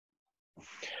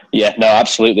Yeah, no,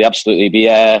 absolutely.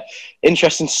 Be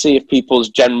interesting to see if people's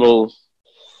general,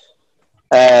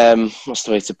 what's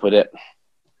the way to put it?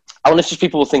 I wonder if just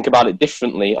people will think about it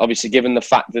differently. Obviously, given the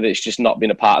fact that it's just not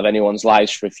been a part of anyone's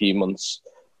lives for a few months,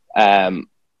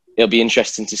 it'll be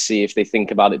interesting to see if they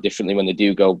think about it differently when they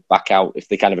do go back out, if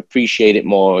they kind of appreciate it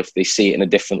more, if they see it in a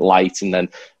different light. And then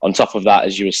on top of that,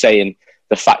 as you were saying,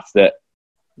 the fact that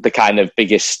the kind of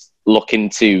biggest look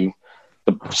into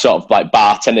the sort of like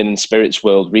bartending and spirits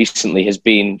world recently has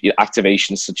been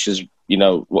activations such as,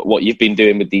 what you've been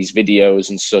doing with these videos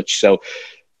and such. So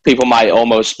people might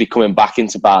almost be coming back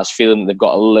into bars feeling that they've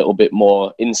got a little bit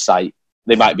more insight.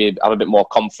 They might have a bit more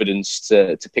confidence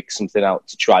to pick something out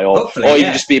to try, or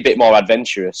even just be a bit more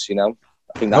adventurous, I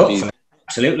think that'd be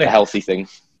absolutely a healthy thing.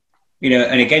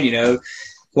 And again,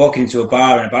 walking into a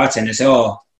bar and a bartender says,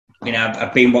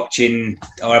 I've been watching,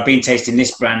 or I've been tasting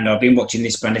this brand, or I've been watching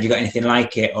this brand. Have you got anything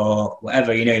like it, or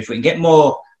whatever? If we can get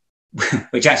more,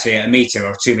 which actually at a metre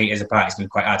or 2 meters apart, it's been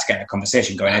quite hard to get a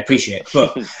conversation going. I appreciate it,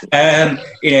 but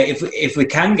if we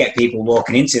can get people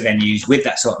walking into venues with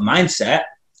that sort of mindset,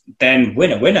 then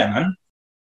winner, man.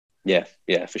 Yeah,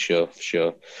 for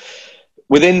sure.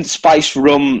 Within spiced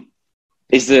rum,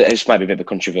 this might be a bit of a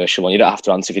controversial one. You don't have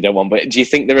to answer if you don't want, but do you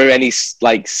think there are any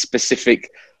like specific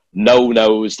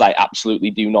no-nos, like absolutely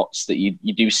do nots that you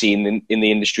do see in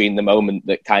the industry in the moment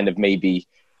that kind of maybe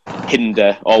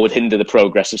would hinder the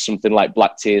progress of something like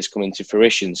Black Tears coming to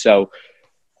fruition? So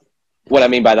what I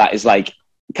mean by that is like,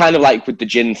 kind of like with the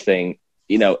gin thing,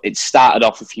 it started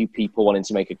off a few people wanting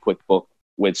to make a quick buck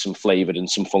with some flavoured and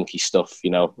some funky stuff,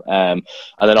 and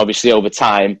then obviously over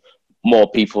time, more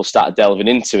people started delving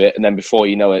into it, and then before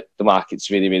you know it, the market's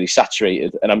really, really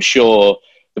saturated. And I'm sure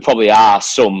there probably are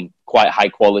some quite high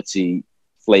quality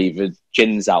flavoured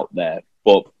gins out there,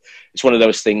 but it's one of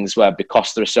those things where,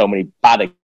 because there are so many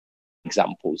bad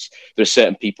examples, there are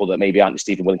certain people that maybe aren't just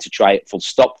even willing to try it, full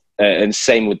stop. And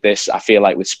same with this. I feel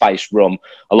like with spiced rum,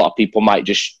 a lot of people might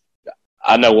just,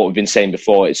 I know what we've been saying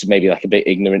before, it's maybe like a bit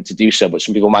ignorant to do so, but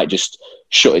some people might just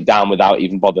shut it down without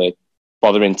even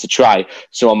bothering to try.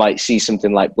 So I might see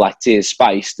something like Black Tears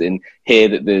spiced and hear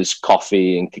that there's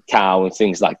coffee and cacao and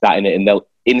things like that in it, and they'll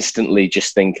instantly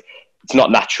just think it's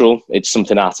not natural, it's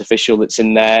something artificial that's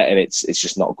in there, and it's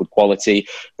just not good quality.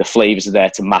 The flavours are there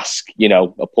to mask,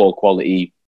 a poor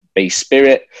quality base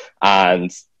spirit,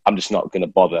 and I'm just not going to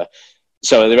bother.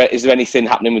 So is there anything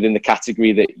happening within the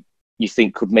category that you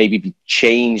think could maybe be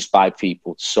changed by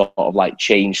people to sort of like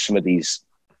change some of these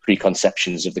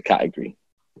preconceptions of the category?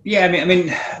 Yeah, I mean,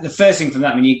 the first thing from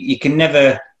that, you can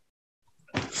never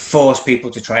force people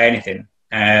to try anything,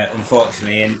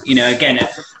 unfortunately. And again,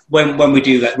 when we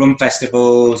do like rum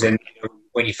festivals and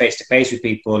when you're face to face with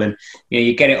people, and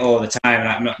you get it all the time.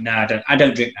 And I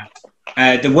don't drink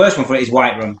that. The worst one for it is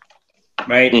white rum,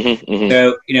 right? Mm-hmm, mm-hmm.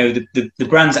 So the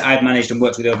brands that I've managed and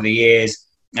worked with over the years,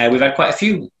 we've had quite a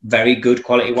few very good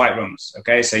quality white rums.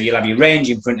 Okay, so you'll have your range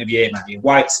in front of you. It might be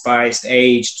white spiced,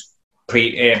 aged,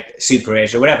 super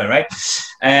aged, or whatever, right?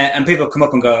 And people come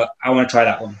up and go, I want to try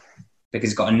that one because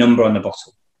it's got a number on the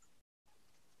bottle,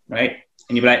 right?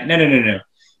 And you'll be like, no.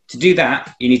 To do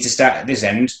that, you need to start at this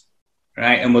end,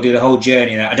 right? And we'll do the whole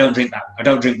journey. I don't drink that. I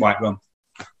don't drink white rum.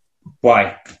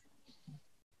 Why?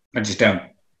 I just don't.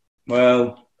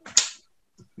 Well,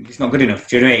 it's not good enough.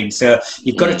 Do you know what I mean? So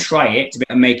you've got to try it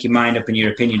to make your mind up and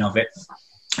your opinion of it.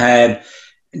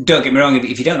 Don't get me wrong.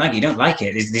 If you don't like it, you don't like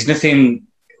it. There's nothing.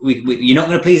 You're not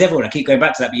going to please everyone. I keep going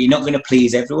back to that, but you're not going to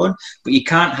please everyone. But you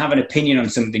can't have an opinion on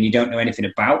something you don't know anything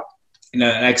about.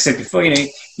 Like I said before,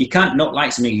 you can't not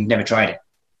like something you've never tried it.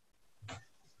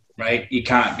 Right? You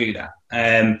can't do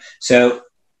that. So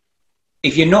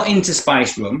if you're not into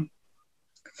spiced rum,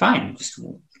 fine. Just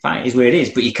fine, it is where it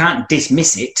is. But you can't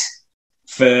dismiss it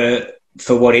for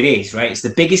what it is, right? It's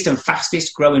the biggest and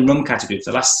fastest growing rum category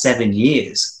for the last 7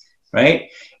 years,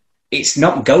 right? It's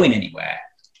not going anywhere.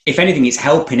 If anything, it's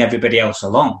helping everybody else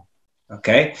along,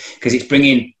 okay? Because it's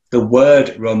bringing the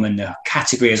word rum and the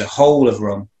category as a whole of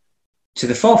rum to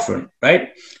the forefront, right?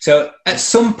 So at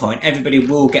some point, everybody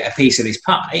will get a piece of this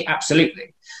pie,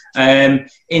 absolutely.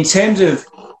 In terms of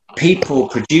people,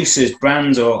 producers,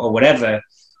 brands, or whatever,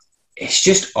 it's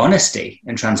just honesty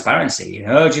and transparency,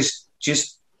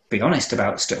 just be honest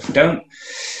about stuff. Don't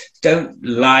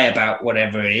lie about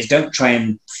whatever it is. Don't try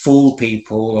and fool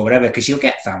people or whatever, because you'll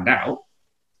get found out.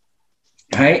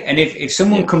 Right? And if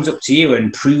someone comes up to you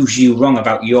and proves you wrong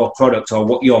about your product or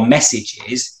what your message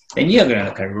is, then you're going to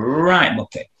look at it right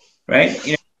muppet,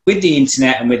 right? With the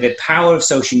internet and with the power of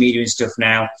social media and stuff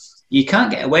now, you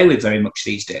can't get away with very much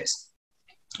these days.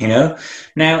 Now,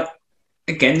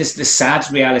 again, the sad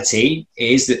reality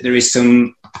is that there is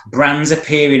some brands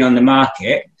appearing on the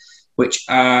market, which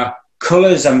are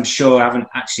colours I'm sure haven't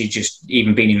actually just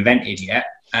even been invented yet,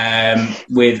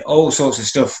 with all sorts of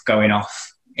stuff going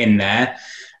off in there.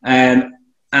 And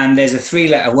there's a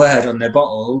 3-letter word on the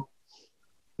bottle,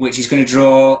 which is going to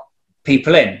draw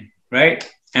people in, right?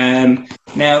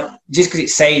 Now, just because it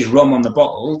says rum on the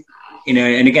bottle, you know,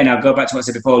 and again, I'll go back to what I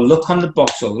said before, look on the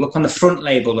bottle, look on the front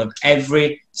label of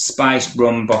every spiced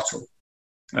rum bottle,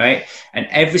 right? And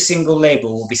every single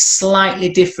label will be slightly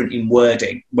different in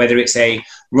wording, whether it's a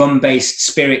rum-based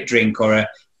spirit drink or a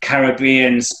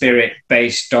Caribbean spirit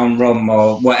based on rum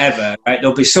or whatever, right?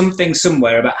 There'll be something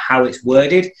somewhere about how it's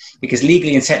worded, because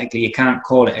legally and technically you can't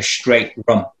call it a straight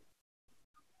rum.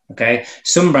 Okay,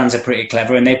 some brands are pretty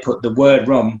clever and they put the word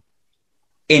rum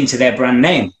into their brand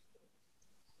name,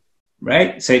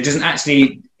 right? So it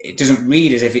doesn't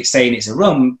read as if it's saying it's a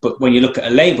rum, but when you look at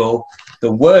a label,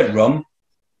 the word rum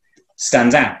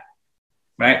stands out,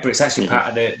 right? But it's actually part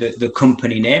of the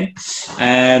company name.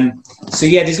 So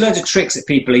yeah, there's loads of tricks that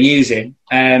people are using.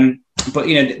 But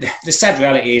you know, the sad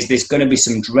reality is there's going to be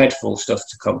some dreadful stuff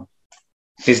to come.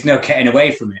 There's no getting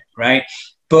away from it, right?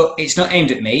 But it's not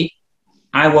aimed at me.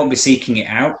 I won't be seeking it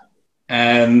out.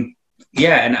 And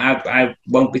I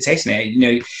won't be tasting it. You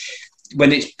know,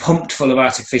 when it's pumped full of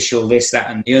artificial this, that,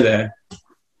 and the other,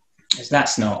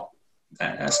 that's not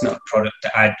a product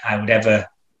that I would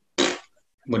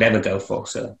ever go for.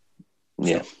 So,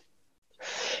 yeah.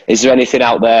 Is there anything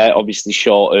out there, obviously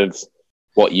short of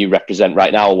what you represent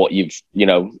right now, or what you've, you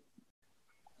know,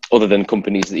 other than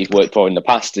companies that you've worked for in the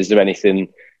past? Is there anything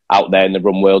out there in the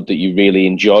rum world that you really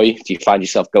enjoy? Do you find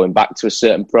yourself going back to a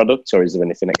certain product, or is there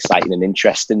anything exciting and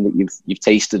interesting that you've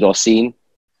tasted or seen?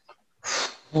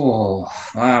 Oh,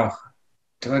 wow.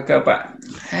 Do I go back?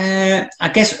 I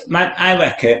guess I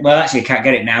reckon, well, actually I can't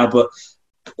get it now, but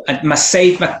my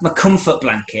comfort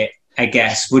blanket, I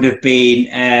guess, would have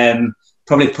been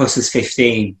probably Pusser's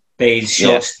 15, the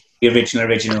short, the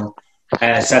original.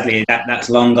 Sadly, that's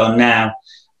long gone now.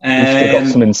 We've still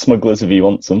got some in Smugglers if you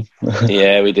want some.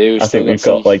 Yeah, we do. I think we've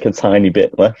got like a tiny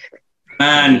bit left.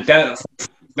 Man, that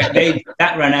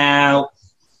ran out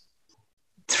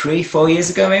 3-4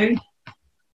 years ago, maybe.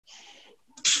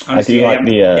 Honestly, I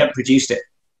haven't produced it.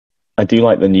 I do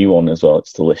like the new one as well.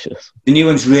 It's delicious. The new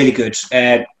one's really good.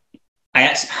 I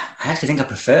actually think I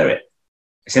prefer it.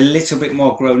 It's a little bit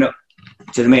more grown up.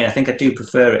 Do you know what I mean? I think I do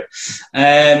prefer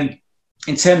it.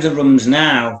 In terms of rums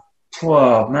now,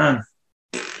 oh man,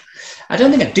 I don't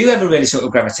think I do ever really sort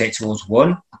of gravitate towards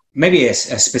one. Maybe a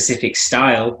specific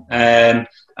style.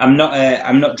 I'm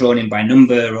not drawn in by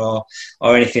number or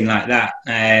anything like that.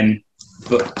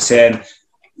 But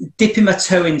dipping my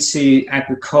toe into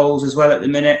agricoles as well at the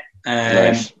minute.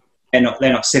 Nice. They're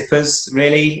not sippers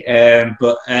really,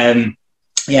 but I'm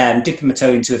dipping my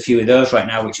toe into a few of those right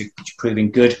now, which are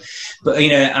proving good. But you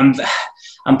know,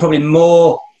 I'm probably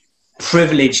more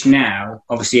privileged now,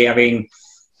 obviously having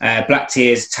Black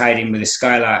Tears tied in with the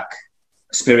Skylark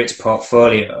Spirits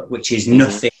portfolio, which is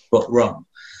nothing but rum.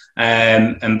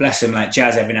 And bless him, like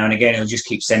Jazz, every now and again he'll just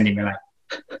keep sending me like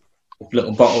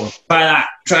little bottles. Try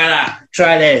that,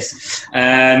 try this.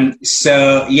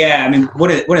 So yeah, I mean, one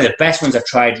of the best ones I've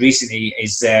tried recently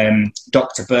is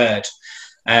Dr. Bird,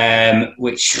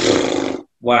 which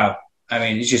wow, I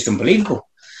mean, it's just unbelievable.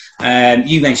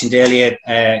 You mentioned earlier,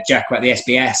 Jack, about the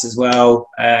SBS as well,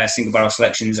 single barrel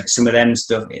selections, like some of them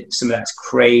stuff. Some of that's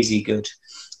crazy good.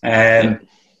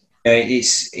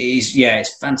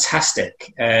 It's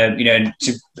fantastic. You know,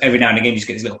 every now and again you just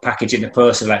get this little package in the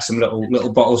post of like some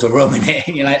little bottles of rum in it,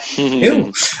 and you're like,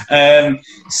 ooh.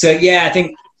 So yeah, I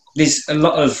think there's a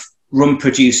lot of rum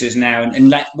producers now, and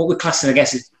like what we're classing, I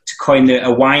guess, is to coin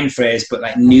a wine phrase, but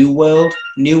like new world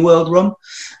rum.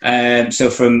 So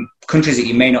from countries that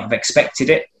you may not have expected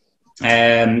it.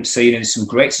 So you know, there's some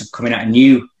great stuff coming out of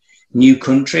new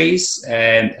countries,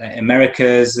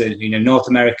 Americas, you know, North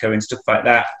America and stuff like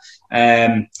that.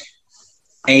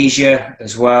 Asia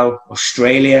as well,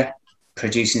 Australia,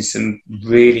 producing some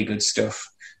really good stuff.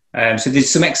 So there's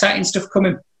some exciting stuff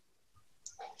coming.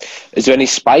 Is there any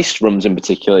spiced rums in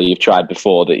particular you've tried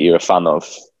before that you're a fan of?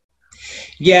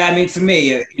 Yeah, I mean, for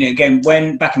me, you know, again,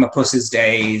 when back in my Pusser's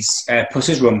days,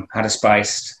 Pusser's rum had a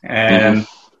spiced, you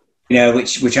know,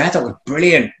 which I thought was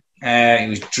brilliant. It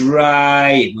was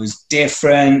dry, it was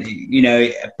different, you know,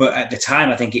 but at the time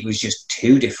I think it was just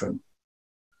too different,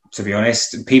 to be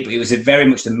honest. It was very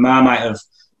much the Marmite of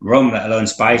rum, let alone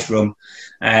spiced rum,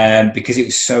 because it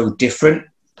was so different.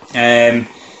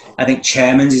 I think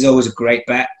Chairman's is always a great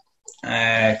bet.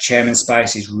 Chairman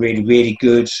Spice is really, really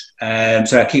good.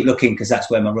 So I keep looking because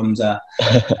that's where my rums are.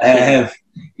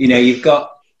 You know, you've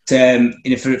got, you know, I've got, I think, 3 or 4 different spiced rums. They're all really good. You know, you've got Chairman Spice is really, really good. So I keep looking because that's where my rums are. You know, you've got, I think, 3 or 4 different spiced rums. They're all really, really good. You know, you've got,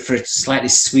 for a slightly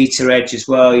sweeter edge as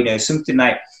well. Something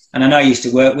like, and I know I used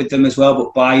to work with them as well,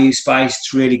 but Bayou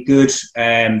Spiced really good.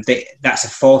 That's a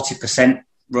 40%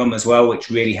 rum as well, which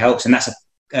really helps, and that's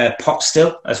a pot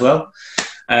still as well,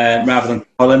 rather than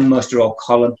column. Most are all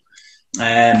column.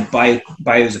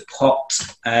 Bayou's a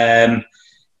pot. I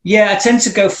tend to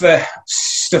go for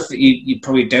stuff that you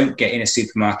probably don't get in a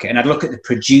supermarket, and I'd look at the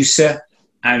producer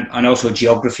and also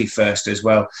geography first as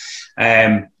well.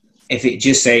 If it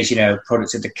just says,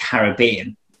 products of the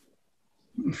Caribbean,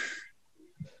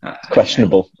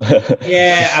 questionable.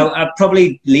 I'll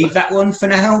probably leave that one for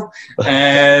now. Do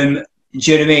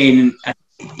you know what I mean?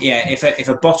 If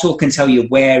a bottle can tell you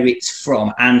where it's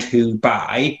from and who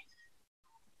by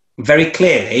very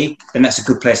clearly, then that's a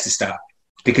good place to start,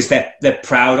 because they're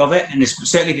proud of it, and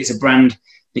certainly if it's a brand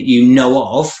that you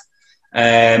know of,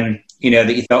 that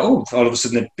you thought, all of a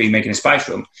sudden they'd be making a spice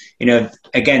rum.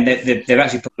 Again, they've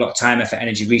actually put a lot of time, effort,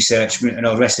 energy, research, and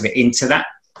all the rest of it into that.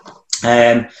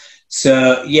 I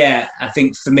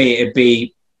think for me it'd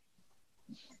be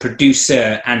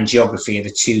producer and geography are the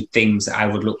two things that I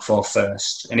would look for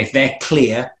first, and if they're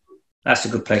clear, that's a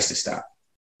good place to start.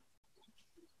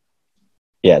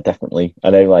 Yeah, definitely. I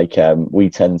know,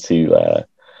 we tend to,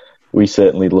 we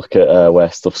certainly look at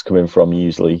where stuff's coming from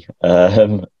usually,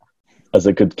 as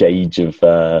a good gauge of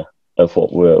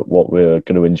what we're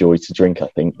going to enjoy to drink. I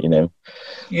think,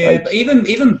 Yeah, but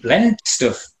even blend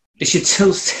stuff, they should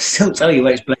still tell you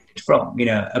where it's blended from.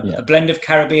 A blend of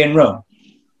Caribbean rum.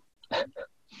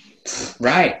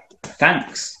 Right.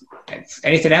 Thanks.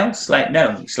 Anything else?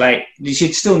 No. It's you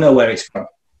should still know where it's from.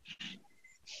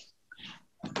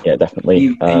 Yeah,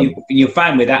 definitely. You'll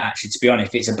find with that, actually, to be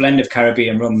honest, if it's a blend of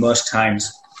Caribbean rum, most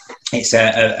times it's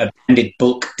a blended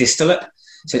bulk distillate.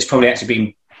 So it's probably actually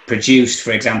been produced,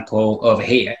 for example, over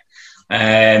here.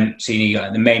 So you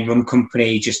got the main rum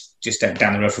company just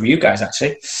down the road from you guys,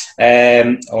 actually.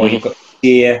 Or you've got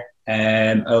here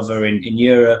over in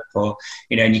Europe, or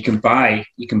and you can buy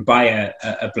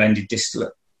a blended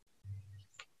distillate.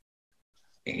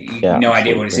 No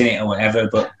idea what is in it or whatever,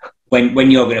 but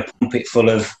when you're going to pump it full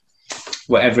of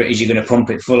whatever it is you're going to pump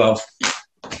it full of,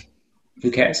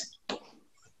 who cares?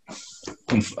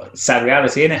 Sad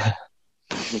reality, isn't it?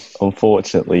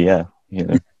 Unfortunately, yeah.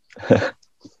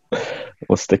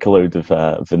 We'll stick a load of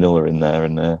vanilla in there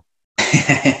and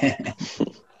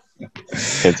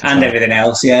and everything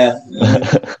else, yeah.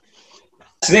 That's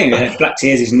the thing. Black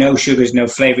Tears is no sugars, no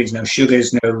flavourings, no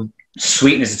sugars, no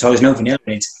sweetness at all. There's no vanilla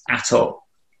in it at all.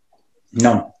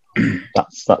 None.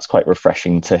 That's quite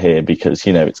refreshing to hear, because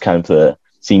it's kind of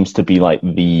seems to be like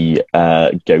the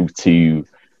go-to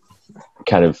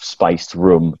kind of spiced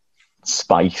rum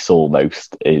spice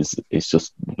almost is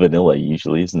just vanilla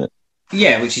usually, isn't it?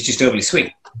 Yeah, which is just overly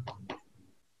sweet.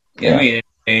 I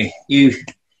mean,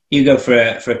 you go for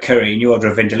a curry and you order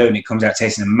a vindaloo and it comes out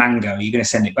tasting of mango, you're going to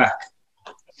send it back.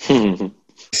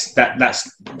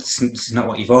 That's not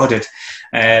what you've ordered.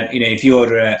 If you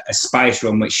order a spice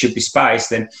rum which should be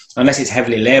spiced, then unless it's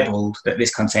heavily labelled that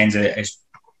this contains a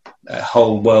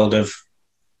whole world of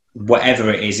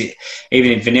whatever it is,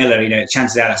 even in vanilla,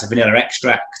 chances are that's a vanilla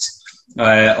extract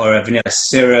or a vanilla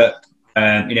syrup.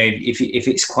 If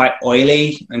it's quite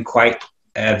oily and quite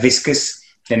viscous,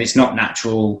 then it's not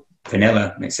natural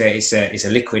vanilla. It's a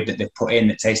liquid that they've put in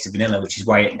that tastes of vanilla, which is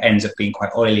why it ends up being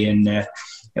quite oily and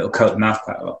it'll coat the mouth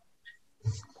quite a lot.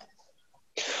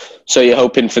 So you're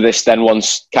hoping for this then,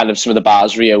 once kind of some of the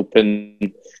bars reopen,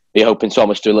 you're hoping to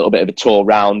almost do a little bit of a tour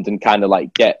around and kind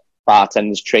of get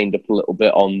bartenders trained up a little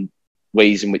bit on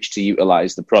ways in which to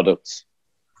utilise the product?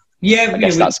 Yeah,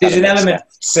 there's an element.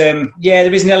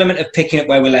 There is an element of picking up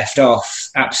where we left off.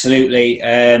 Absolutely.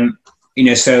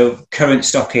 So current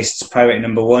stockists, priority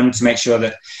number one, to make sure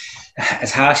that,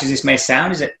 as harsh as this may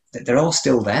sound, is that they're all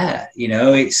still there.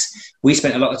 We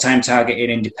spent a lot of time targeting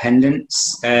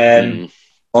independents,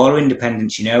 or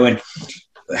independents, and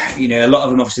a lot of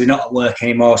them obviously they're not at work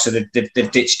anymore, so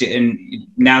they've ditched it, and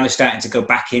now they're starting to go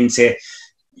back into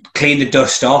clean the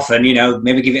dust off and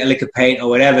maybe give it a lick of paint or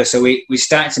whatever. So we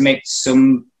started to make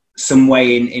some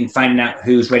way in finding out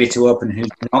who's ready to open and who's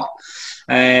not.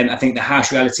 I think the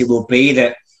harsh reality will be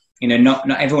that not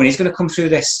everyone is going to come through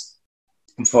this,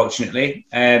 unfortunately.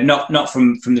 Not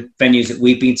from the venues that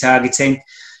we've been targeting.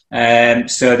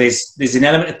 So there's an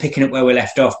element of picking up where we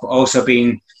left off, but also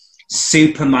being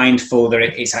super mindful that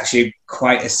it's actually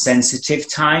quite a sensitive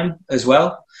time as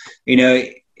well.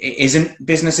 It isn't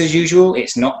business as usual.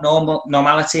 It's not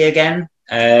normality again.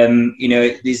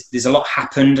 There's a lot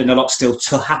happened and a lot still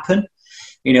to happen.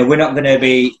 We're not going to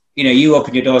be you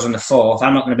open your doors on the 4th.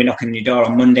 I'm not going to be knocking on your door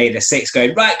on Monday the 6th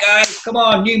going, right, guys, come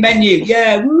on, new menu.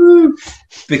 Yeah, woo.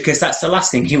 Because that's the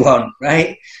last thing you want,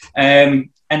 right? And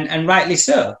rightly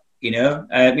so,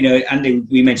 Andy,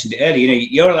 we mentioned it earlier,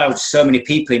 you're allowed so many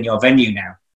people in your venue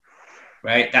now,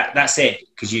 right? That's it,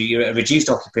 because you're at a reduced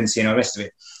occupancy and all the rest of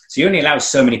it. So you only allow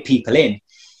so many people in.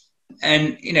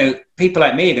 And, people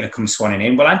like me are going to come swanning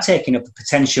in. Well, I'm taking up a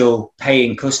potential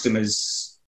paying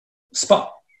customer's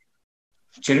spot.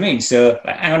 Do you know what I mean? So,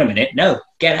 hang on a minute. No,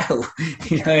 get out.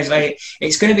 It's like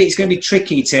it's going to be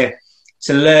tricky to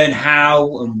learn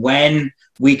how and when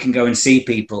we can go and see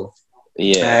people.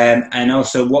 Yeah. And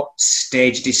also what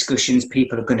stage discussions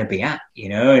people are going to be at.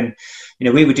 And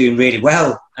we were doing really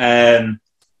well.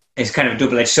 It's kind of a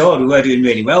double-edged sword. We were doing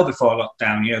really well before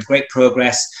lockdown. Great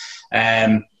progress.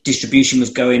 Distribution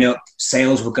was going up.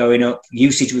 Sales were going up.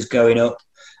 Usage was going up.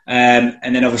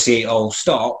 And then obviously it all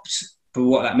stopped. But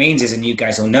what that means is, and you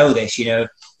guys will know this,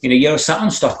 you're sat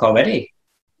on stock already.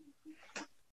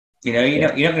 You're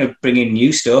not going to bring in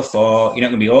new stuff, or you're not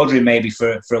going to be ordering maybe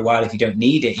for a while if you don't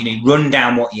need it. Run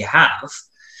down what you have,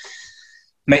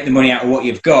 make the money out of what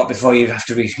you've got before you have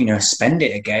to spend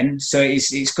it again. So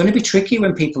it's going to be tricky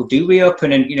when people do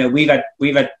reopen. And we've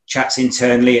had chats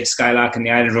internally at Skylark and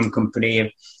the Island Rum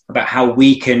Company about how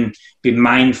we can be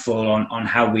mindful on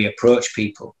how we approach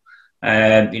people.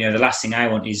 The last thing I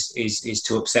want is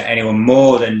to upset anyone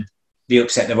more than the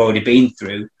upset they've already been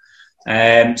through.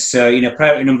 So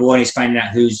priority number one is finding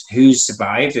out who's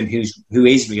survived and who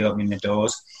is reopening the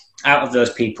doors. Out of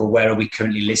those people, where are we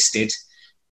currently listed?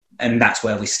 And that's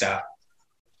where we start.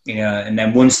 And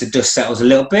then once the dust settles a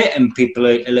little bit and people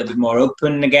are a little bit more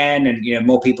open again, and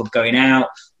more people going out,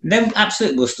 then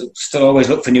absolutely we'll still always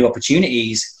look for new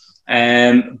opportunities.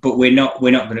 But we're not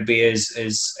going to be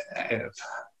as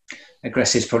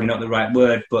aggressive is probably not the right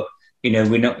word, but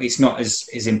we're not. It's not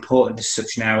as important as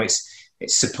such now. It's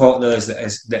support those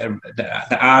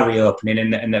that are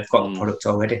reopening and they've got the product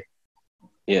already.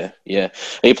 Yeah.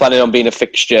 Are you planning on being a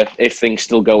fixture if things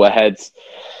still go ahead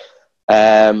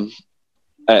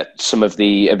at some of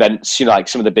the events? Like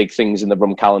some of the big things in the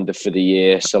rum calendar for the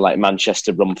year. So like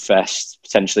Manchester Rum Fest,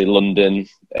 potentially London.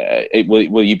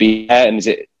 Will you be there? And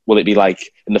will it be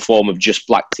like in the form of just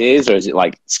Black Tears, or is it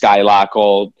like Skylark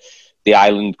or the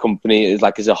Island Company is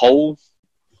like as a whole?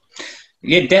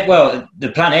 Yeah, well,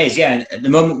 the plan is, at the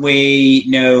moment we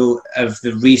know of the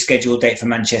rescheduled date for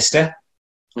Manchester.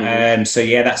 Mm-hmm. So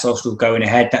that's all still going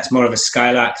ahead. That's more of a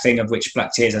Skylark thing, of which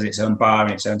Black Tears has its own bar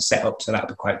and its own setup, so that'll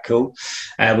be quite cool.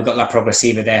 We've got La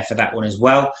Progressiva there for that one as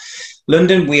well.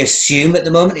 London, we assume at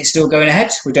the moment it's still going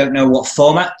ahead. We don't know what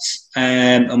format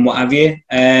and what have you.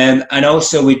 And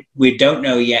also we don't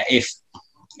know yet if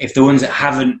the ones that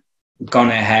haven't gone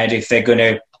ahead, if they're going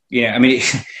to,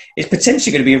 it's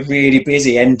potentially going to be a really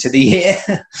busy end to the year.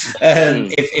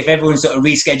 If everyone sort of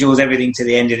reschedules everything to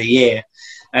the end of the year,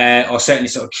 or certainly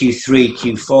sort of Q3,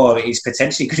 Q4, it is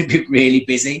potentially going to be really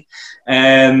busy.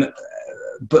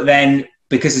 But then,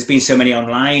 because there's been so many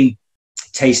online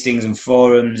tastings and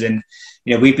forums, and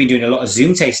we've been doing a lot of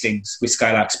Zoom tastings with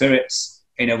Skylark Spirits.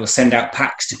 We'll send out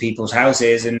packs to people's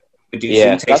houses and we do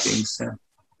Zoom tastings.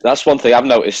 That's one thing I've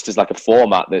noticed is like a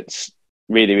format that's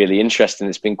really, really interesting.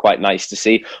 It's been quite nice to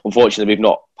see. Unfortunately, we've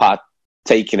not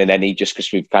partaken in any just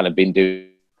because we've kind of been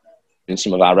doing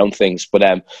some of our own things. But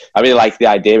I really like the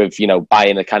idea of,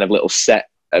 buying a kind of little set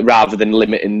rather than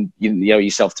limiting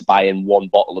yourself to buying one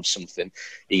bottle of something.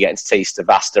 You're getting to taste a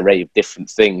vast array of different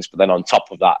things. But then on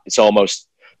top of that, it's almost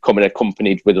coming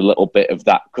accompanied with a little bit of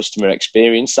that customer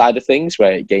experience side of things,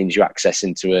 where it gains you access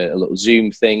into a little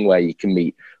Zoom thing where you can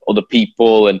meet other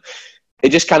people, and it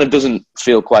just kind of doesn't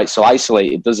feel quite so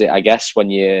isolated, does it? I guess when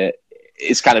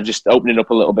it's kind of just opening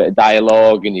up a little bit of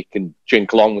dialogue, and you can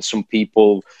drink along with some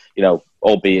people,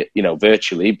 albeit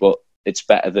virtually, but it's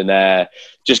better than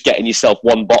just getting yourself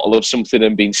one bottle of something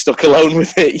and being stuck alone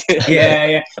with it.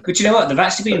 Yeah. But you know what? They've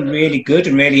actually been really good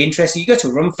and really interesting. You go to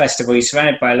a rum festival, you're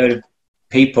surrounded by a load of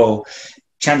people.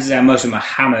 Chances are most of them are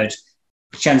hammered.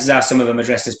 Chances are some of them are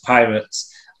dressed as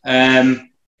pirates. And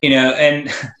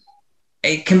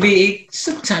it can be,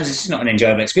 sometimes it's not an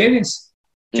enjoyable experience.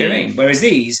 Do you know what I mean? Whereas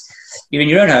these, you're in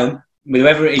your own home with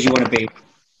whoever it is you want to be.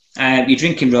 You're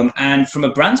drinking rum, and from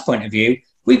a brand's point of view,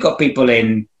 we've got people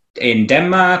in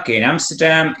Denmark, in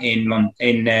Amsterdam,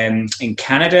 in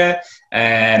Canada,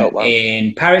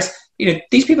 in Paris.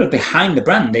 These people are behind the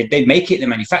brand. They make it, they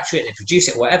manufacture it, they produce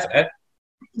it, whatever.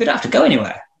 They don't have to go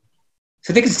anywhere,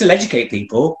 so they can still educate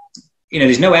people.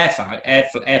 There's no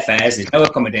airfares, there's no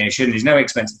accommodation, there's no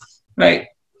expense. Right,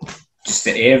 just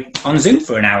sit here on Zoom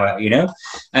for an hour.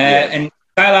 And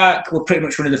Skylark were pretty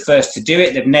much one of the first to do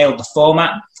it. They've nailed the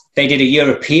format. They did a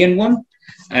European one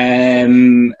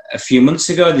a few months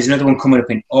ago. There's another one coming up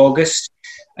in August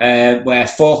where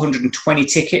 420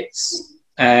 tickets.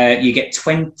 You get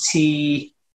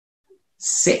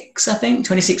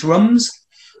 26 rums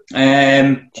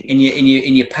in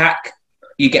your pack.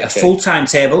 You get a full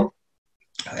timetable.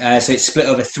 So it's split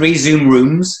over 3 Zoom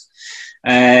rooms.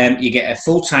 You get a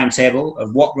full timetable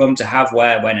of what rum to have,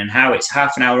 where, when, and how. It's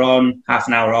half an hour on, half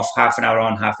an hour off, half an hour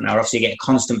on, half an hour off. So you get a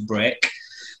constant break.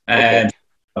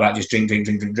 About just drink.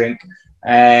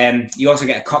 You also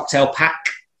get a cocktail pack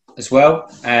as well.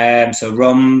 So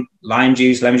rum, lime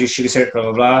juice, lemon juice, sugar syrup, blah,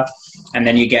 blah, blah. And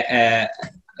then you get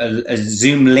a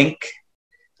Zoom link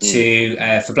to,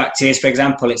 for Black Tears, for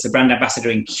example, it's the brand ambassador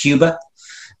in Cuba,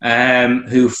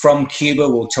 who from Cuba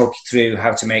will talk you through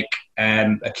how to make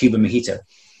a Cuban mojito.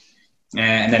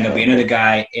 And then there'll be another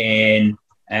guy in,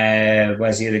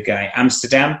 where's the other guy?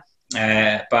 Amsterdam.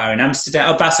 Bar in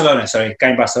Amsterdam, Barcelona, sorry, guy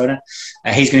in Barcelona.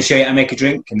 He's going to show you how to make a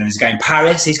drink. And then there's a guy in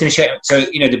Paris, he's going to show you. So,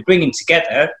 they're bringing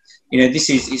together,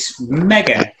 it's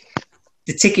mega.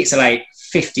 The tickets are like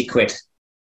 50 quid.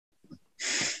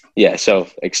 Yeah, so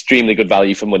extremely good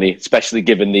value for money, especially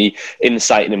given the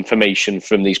insight and information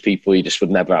from these people you just would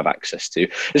never have access to.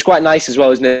 It's quite nice as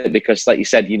well, isn't it? Because like you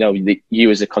said, you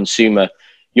as a consumer,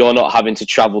 you're not having to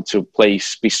travel to a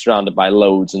place, be surrounded by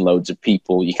loads and loads of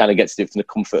people. You kind of get to do it from the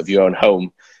comfort of your own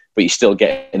home, but you still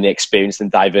get the experience and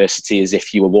diversity as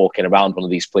if you were walking around one of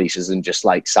these places and just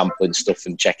like sampling stuff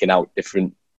and checking out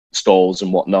different stalls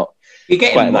and whatnot. You're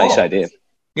getting quite a more. Nice idea.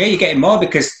 Yeah, you're getting more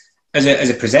because as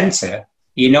a presenter,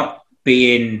 you're not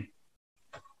being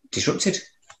disrupted.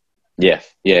 Yeah,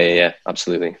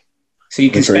 absolutely. So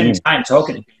you can spend time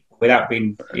talking to people without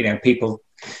being, people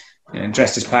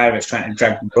dressed as pirates trying to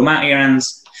drag rum out of your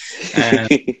hands.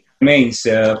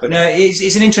 So, but no,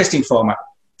 it's an interesting format,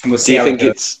 and we'll see how it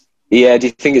goes. Do you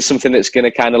think it's something that's going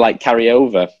to kind of like carry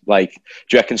over? Like,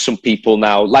 do you reckon some people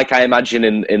now, like I imagine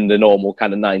in the normal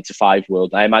kind of 9-to-5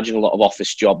 world, I imagine a lot of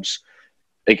office jobs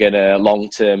are going to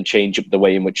long-term change up the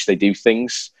way in which they do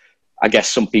things. I guess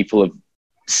some people have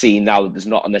seen now that there's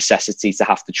not a necessity to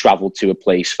have to travel to a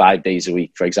place 5 days a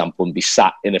week, for example, and be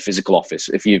sat in a physical office.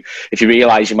 If you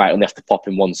realise you might only have to pop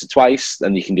in once or twice,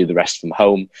 then you can do the rest from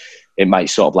home. It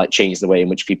might sort of like change the way in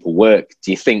which people work.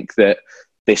 Do you think that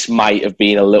this might have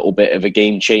been a little bit of a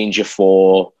game changer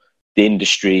for the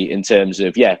industry in terms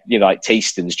of, like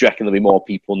tastings? Do you reckon there'll be more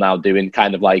people now doing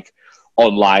kind of like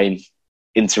online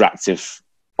interactive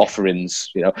offerings?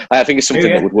 I think it's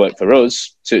something that would work for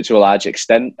us to a large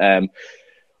extent.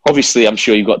 Obviously, I'm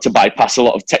sure you've got to bypass a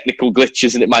lot of technical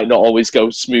glitches and it might not always go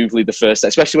smoothly the first day,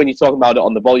 especially when you're talking about it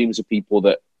on the volumes of people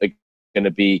that are going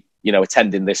to be,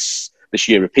 attending this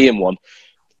European one.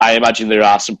 I imagine there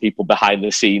are some people behind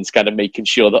the scenes kind of making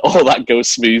sure that all that goes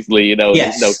smoothly,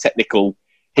 Yes. There's no technical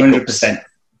hiccups. 100%.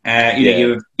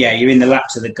 You're in the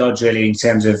laps of the gods really in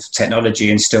terms of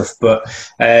technology and stuff, but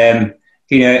it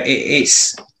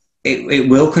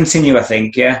will continue, I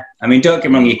think. Yeah, I mean, don't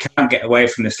get me wrong, you can't get away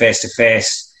from the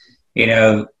face-to-face,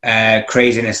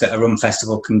 craziness that a rum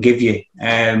festival can give you,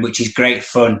 which is great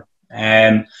fun.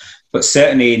 But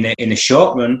certainly in the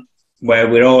short run, where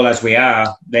we're all as we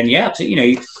are, then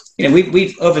absolutely.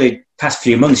 We've over the past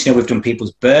few months, we've done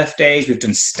people's birthdays, we've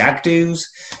done stag do's,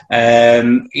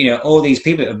 all these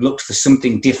people that have looked for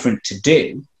something different to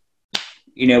do.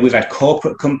 We've had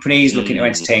corporate companies looking to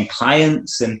entertain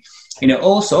clients and,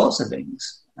 all sorts of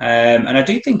things. And I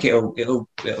do think it'll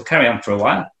carry on for a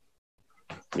while.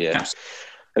 Yeah. Absolutely.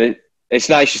 And it's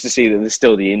nice just to see that there's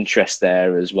still the interest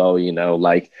there as well,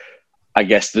 like, I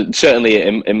guess that certainly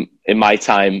in my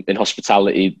time in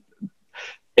hospitality,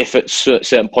 if at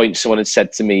certain points someone had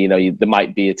said to me, there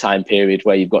might be a time period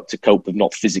where you've got to cope with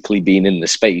not physically being in the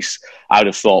space, I would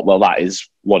have thought, well, that is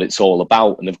what it's all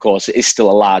about. And of course, it is still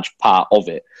a large part of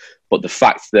it. But the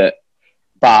fact that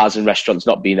bars and restaurants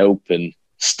not being open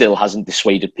still hasn't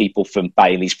dissuaded people from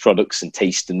buying these products and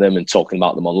tasting them and talking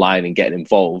about them online and getting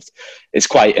involved. It's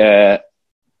quite an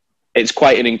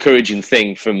encouraging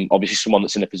thing from obviously someone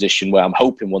that's in a position where I'm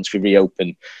hoping once we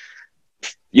reopen,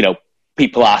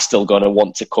 people are still going to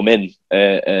want to come in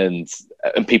and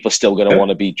people are still going to want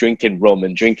to be drinking rum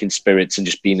and drinking spirits and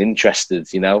just being interested,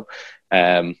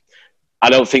 I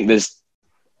don't think there's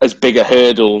as big a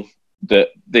hurdle that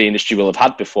the industry will have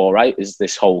had before, right? Is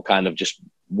this whole kind of just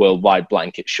worldwide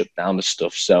blanket shutdown of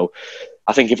stuff. So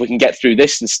I think if we can get through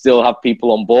this and still have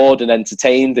people on board and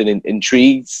entertained and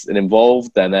intrigued and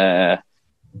involved, then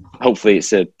hopefully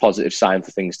it's a positive sign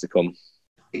for things to come.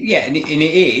 Yeah, and it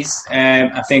is.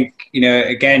 I think,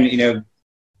 again,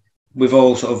 we've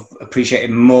all sort of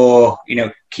appreciated more,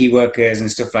 key workers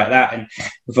and stuff like that. And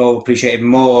we've all appreciated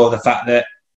more the fact that,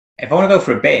 if I want to go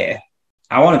for a beer,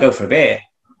 I want to go for a beer.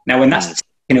 Now, when that's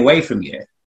taken away from you,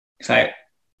 it's like,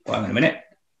 well, hang on a minute,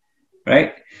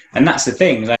 right? And that's the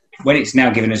thing. Like, when it's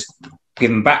now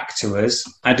given back to us,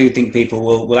 I do think people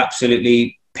will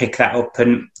absolutely pick that up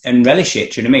and relish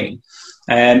it. Do you know what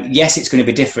I mean? Yes, it's going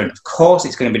to be different. Of course,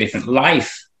 it's going to be different.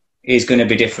 Life is going to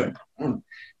be different.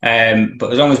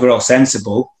 But as long as we're all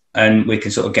sensible and we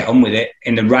can sort of get on with it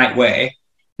in the right way,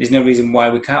 there's no reason why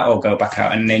we can't all go back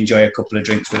out and enjoy a couple of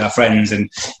drinks with our friends, and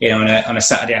on a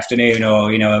Saturday afternoon,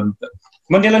 or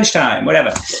Monday lunchtime,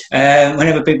 whatever.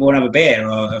 Whenever people want to have a beer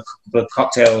or a couple of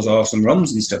cocktails or some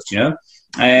rums and stuff,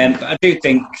 But I do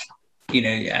think,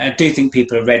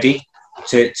 people are ready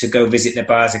to go visit the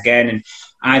bars again, and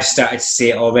I've started to see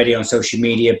it already on social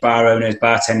media. Bar owners,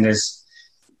 bartenders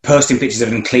posting pictures of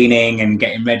them cleaning and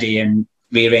getting ready and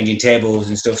rearranging tables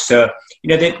and stuff. So,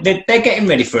 they're getting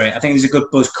ready for it. I think there's a good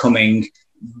buzz coming.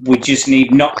 We just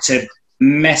need not to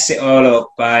mess it all up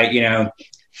by,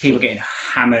 people getting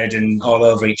hammered and all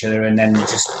over each other, and then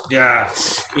just,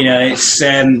 it's,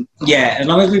 as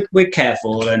long as we're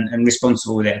careful and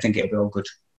responsible with it, I think it'll be all good.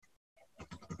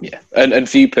 Yeah. And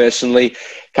for you personally,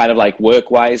 kind of like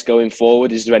work-wise going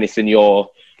forward, is there anything you're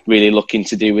really looking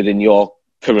to do within your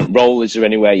current role? Is there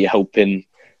anywhere you're hoping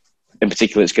in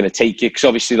particular it's going to take you? Because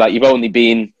obviously, like, you've only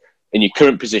been in your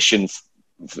current position,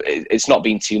 it's not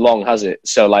been too long, has it?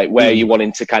 So, like, where are you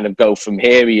wanting to kind of go from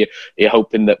here? Are you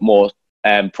hoping that more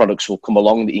products will come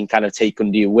along that you can kind of take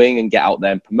under your wing and get out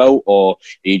there and promote? Or are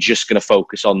you just going to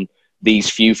focus on these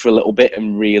few for a little bit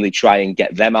and really try and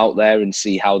get them out there and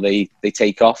see how they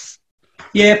take off?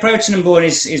 Yeah, priority number one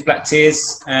is Black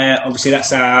Tears. Obviously,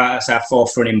 that's our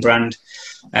forefront brand.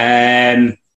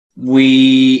 You're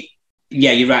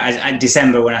right. At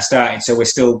December when I started, so we're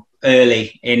still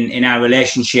early in our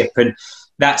relationship, and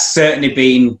that's certainly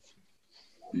been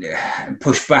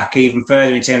pushed back even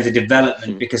further in terms of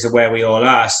development because of where we all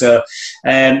are. So,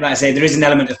 like I say, there is an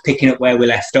element of picking up where we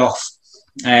left off.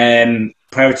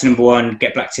 Priority number one,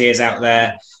 get Black Tears out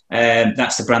there.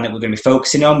 That's the brand that we're going to be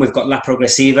focusing on. We've got La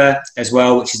Progresiva as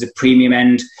well, which is the premium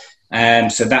end.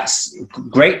 So that's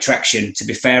great traction, to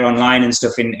be fair, online and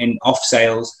stuff in off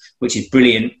sales, which is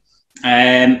brilliant.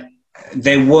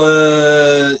 There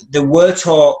were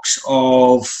talks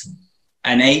of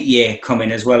an 8-year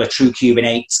coming as well, a True Cuban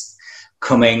 8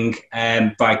 coming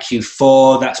by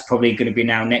Q4. That's probably going to be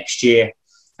now next year.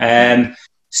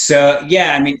 So,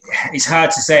 yeah, I mean, it's hard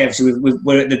to say. Obviously,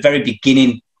 we're at the very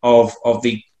beginning of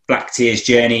the Black Tears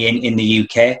journey in the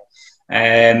UK.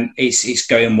 It's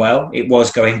going well. It was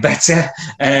going better,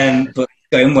 but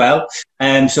going well.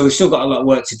 So we've still got a lot of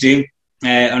work to do.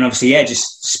 And obviously,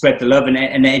 just spread the love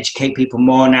and educate people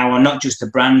more now on not just the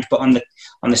brand, but on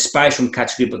the spice rum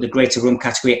category, but the greater rum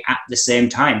category at the same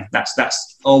time. That's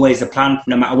always the plan,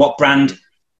 no matter what brand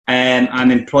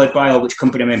I'm employed by or which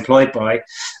company I'm employed by. I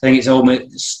think it's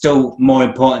almost still more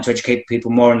important to educate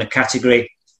people more on the category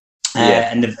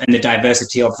and the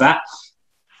diversity of that.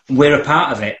 We're a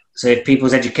part of it. So if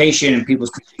people's education and people's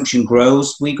consumption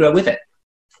grows, we grow with it.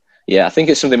 Yeah, I think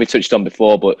it's something we touched on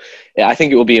before, but I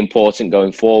think it will be important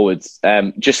going forward.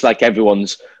 Just like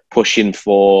everyone's pushing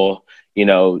for,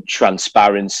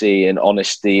 transparency and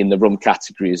honesty in the rum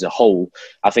category as a whole,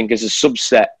 I think as a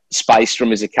subset, spice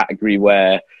rum is a category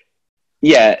where,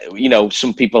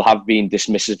 some people have been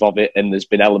dismissive of it, and there's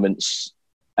been elements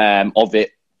of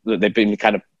it that they've been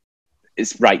kind of,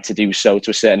 it's right to do so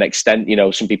to a certain extent.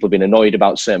 Some people have been annoyed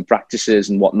about certain practices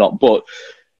and whatnot, but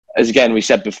as again we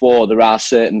said before, there are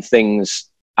certain things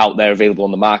out there available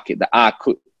on the market that are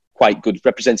quite good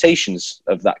representations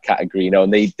of that category,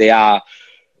 and they are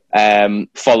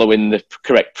following the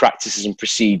correct practices and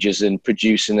procedures and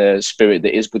producing a spirit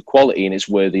that is good quality and is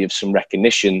worthy of some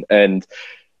recognition. And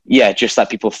just like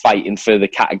people fighting for the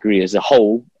category as a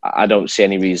whole, I don't see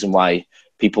any reason why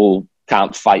people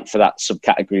can't fight for that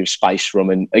subcategory of spice rum,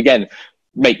 and again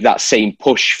make that same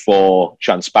push for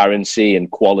transparency and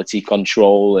quality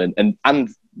control and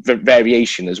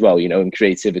variation as well, and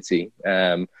creativity.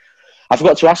 I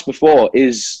forgot to ask before,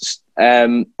 is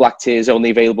Black Tears only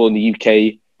available in the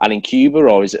UK and in Cuba,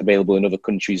 or is it available in other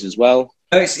countries as well?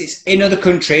 It's in other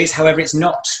countries, however, it's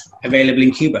not available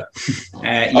in Cuba.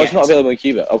 It's not available in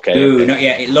Cuba? Okay. No, not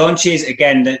yet. It launches,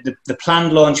 again, the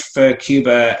planned launch for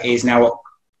Cuba is now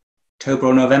October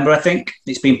or November, I think.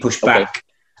 It's been pushed back.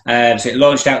 So it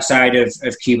launched outside of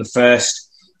Cuba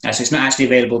first. So it's not actually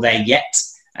available there yet.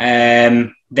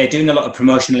 They're doing a lot of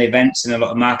promotional events and a lot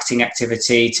of marketing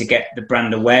activity to get the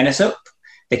brand awareness up.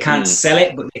 They can't sell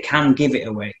it, but they can give it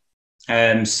away.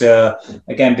 So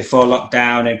again, before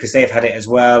lockdown, and because they've had it as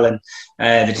well, and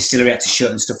the distillery had to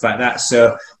shut and stuff like that.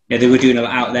 So they were doing a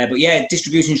lot out there. But yeah,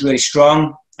 distribution's really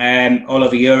strong all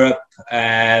over Europe.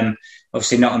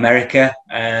 Obviously not America,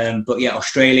 but yeah,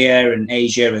 Australia and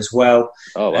Asia as well.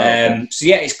 Oh, wow. So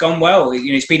yeah, it's gone well.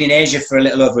 It's been in Asia for a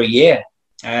little over a year.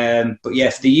 But yeah,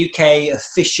 for the UK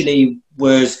officially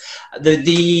was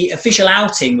the official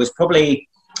outing was probably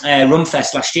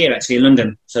Rumfest last year, actually, in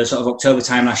London. So sort of October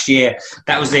time last year.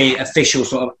 That was the official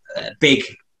sort of big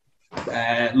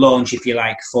launch, if you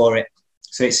like, for it.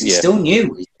 So it's still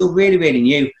new. It's still really, really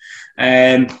new.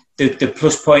 The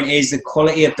plus point is the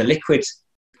quality of the liquid.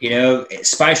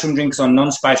 Spice rum drinkers or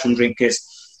non-spice rum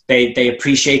drinkers, they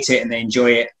appreciate it and they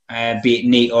enjoy it, be it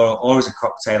neat or as a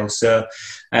cocktail. So,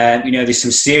 there's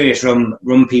some serious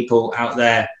rum people out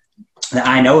there that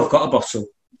I know have got a bottle.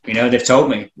 They've told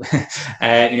me, bought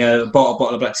a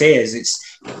bottle of Black Tears.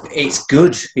 It's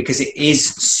good because it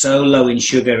is so low in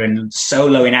sugar and so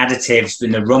low in additives,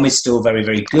 and the rum is still very,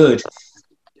 very good.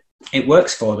 It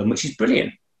works for them, which is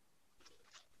brilliant.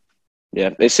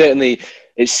 Yeah,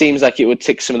 it seems like it would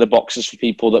tick some of the boxes for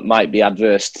people that might be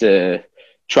adverse to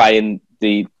trying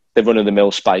the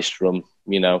run-of-the-mill spiced rum.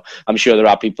 I'm sure there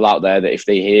are people out there that if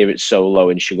they hear it's so low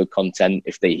in sugar content,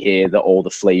 if they hear that all the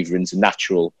flavourings are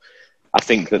natural, I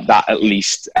think that at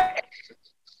least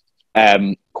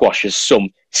quashes some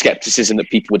scepticism that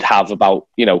people would have about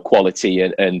quality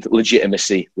and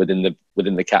legitimacy within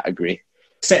the category.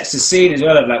 Sets the scene as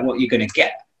well of like what you're going to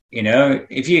get.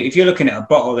 If you're looking at a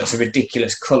bottle that's a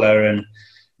ridiculous colour and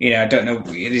I don't know,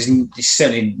 there's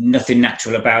certainly nothing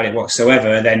natural about it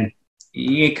whatsoever, then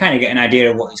you kind of get an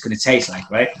idea of what it's going to taste like,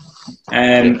 right?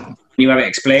 You have it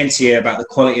explained to you about the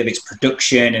quality of its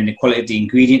production and the quality of the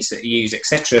ingredients that are used,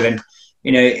 etc. Then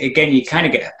again, you kind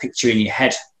of get a picture in your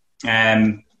head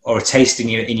or a taste in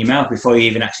your mouth before you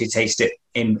even actually taste it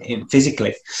in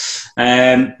physically.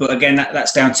 But again,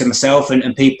 that's down to myself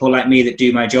and people like me that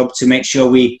do my job to make sure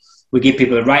we give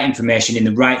people the right information in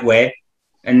the right way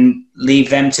and leave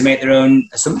them to make their own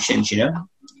assumptions.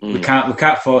 We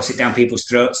can't force it down people's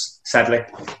throats, sadly.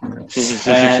 But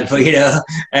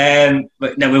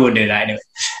no, we wouldn't do that anyway.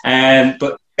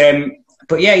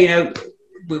 But yeah,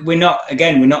 we're not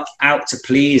out to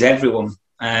please everyone,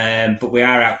 but we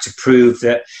are out to prove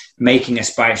that making a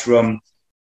spice rum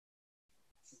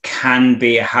can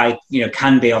be of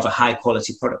a high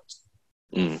quality product.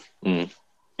 And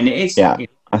it is. Yeah.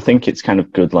 I think it's kind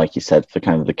of good, like you said, for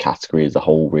kind of the category as a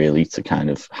whole, really, to kind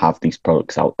of have these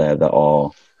products out there that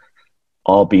are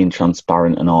being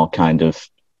transparent and are kind of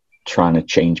trying to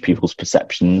change people's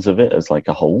perceptions of it as like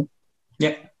a whole.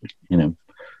 Yeah. I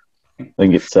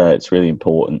think it's really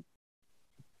important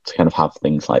to kind of have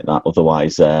things like that.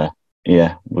 Otherwise, we're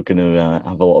going to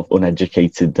have a lot of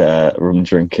uneducated rum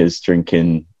drinkers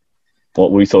drinking,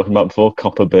 what were we talking about before?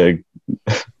 Copperberg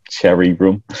cherry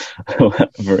rum,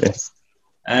 whatever it is.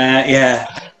 So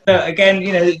again,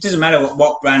 it doesn't matter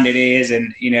what brand it is,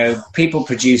 and people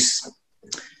produce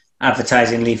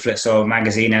advertising leaflets or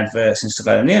magazine adverts and stuff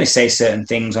like that, and they only say certain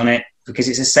things on it because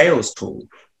it's a sales tool,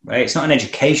 right? It's not an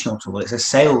educational tool; it's a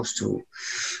sales tool.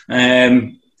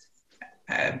 But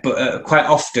quite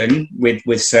often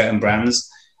with certain brands,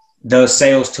 those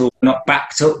sales tools are not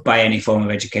backed up by any form of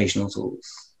educational tools.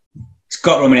 It's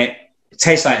got rum in it. It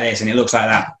tastes like this and it looks like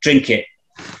that. Drink it.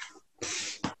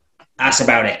 That's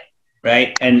about it,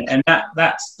 right? And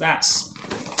that's not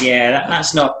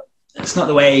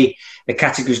the way the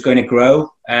category is going to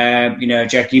grow.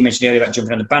 Jack, you mentioned earlier about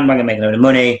jumping on the bandwagon, making a load of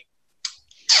money.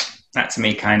 That to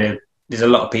me there's a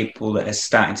lot of people that are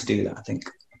starting to do that, I think.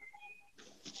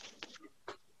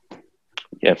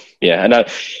 Yeah, and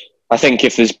I think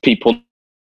if there's people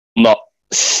not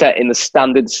setting the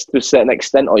standards to a certain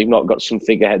extent, or you've not got some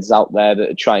figureheads out there that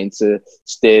are trying to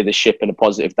steer the ship in a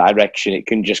positive direction, it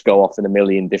can just go off in a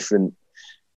million different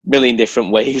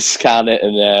ways, can't it?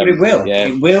 And but it will. Yeah.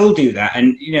 It will do that.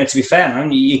 And to be fair,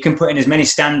 man, you can put in as many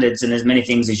standards and as many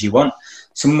things as you want.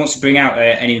 Someone wants to bring out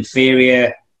an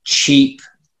inferior, cheap,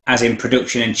 as in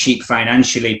production and cheap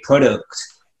financially product.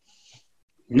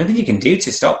 Nothing you can do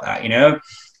to stop that.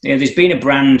 There's been a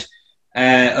brand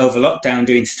over lockdown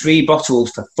doing 3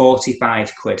 bottles for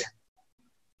 45 quid,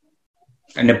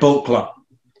 and a bulk lot,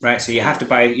 right? So you have to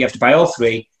buy all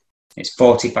 3. It's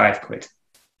 45 quid.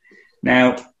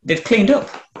 Now they've cleaned up.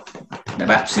 They've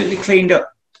absolutely cleaned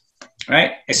up,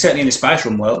 right? It's certainly in the spice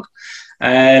rum world.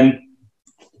 3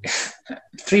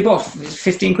 bottles,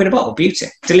 15 quid a bottle, beauty,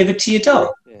 delivered to your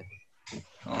door.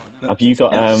 Oh, no. Have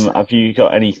you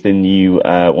got anything you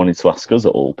wanted to ask us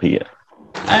at all, Peter?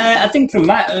 I think from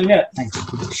that, thank you.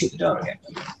 Shut the door again.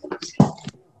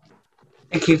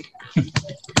 Thank you.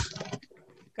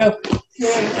 No,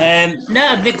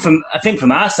 I think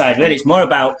from our side, really, it's more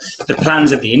about the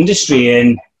plans of the industry,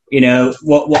 and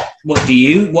what are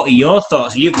your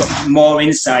thoughts? You've got more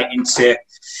insight into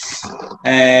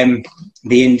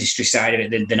the industry side of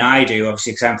it than I do,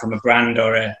 obviously, because I'm from a brand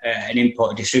or an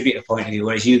import distributor point of view,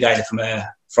 whereas you guys are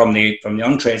from the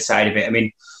on-trade side of it. I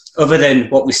mean, other than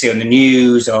what we see on the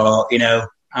news, or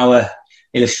our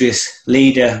illustrious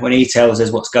leader when he tells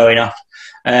us what's going on,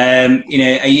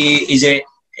 is there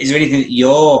anything that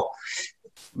you're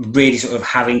really sort of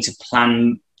having to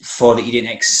plan for that you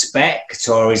didn't expect,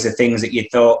 or is there things that you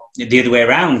thought the other way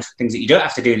around, things that you don't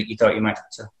have to do that you thought you might have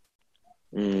to?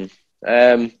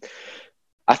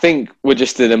 I think we're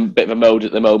just in a bit of a mode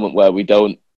at the moment where we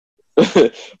don't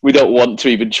want to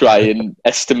even try and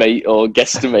estimate or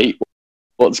guesstimate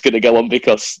what's going to go on,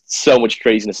 because so much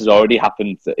craziness has already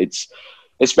happened that it's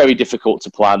very difficult to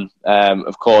plan.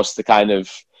 Of course,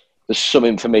 there's some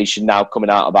information now coming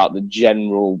out about the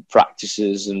general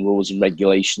practices and rules and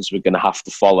regulations we're going to have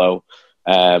to follow.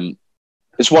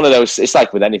 It's one of those, it's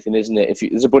like with anything, isn't it? If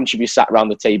there's a bunch of you sat around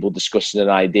the table discussing an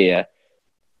idea,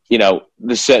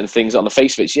 there's certain things on the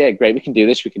face of it. Yeah, great, we can do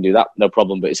this, we can do that, no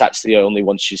problem. But it's actually only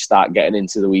once you start getting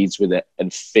into the weeds with it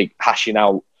and hashing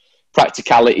out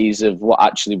practicalities of what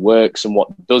actually works and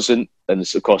what doesn't. And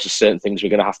of course, there's certain things we're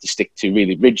going to have to stick to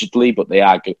really rigidly, but they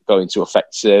are going to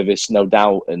affect service, no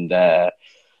doubt, and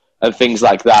things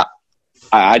like that.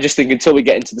 I just think until we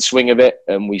get into the swing of it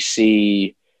and we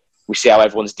see how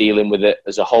everyone's dealing with it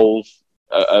as a whole,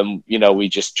 we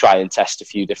just try and test a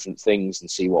few different things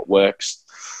and see what works.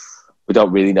 We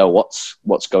don't really know what's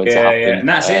going to happen. Yeah, and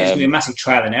that's it. It's going to be a massive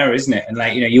trial and error, isn't it? And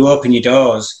you open your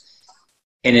doors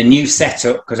in a new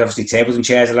setup, because obviously tables and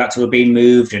chairs are about to have been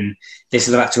moved, and this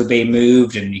is about to have been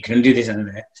moved, and you can do this and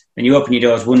that. Then you open your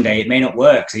doors one day, it may not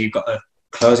work, so you've got to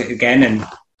close it again and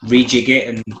rejig it,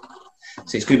 and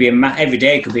so it's going to be every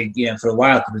day could be, for a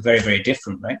while, could be very, very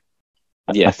different, right?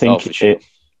 Yeah, I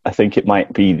think it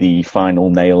might be the final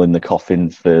nail in the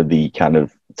coffin for the kind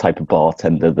of type of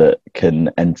bartender that can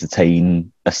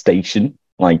entertain a station,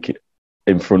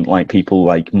 in front,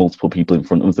 people, multiple people in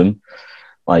front of them.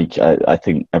 I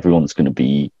think everyone's going to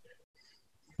be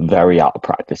very out of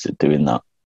practice at doing that.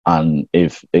 And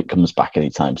if it comes back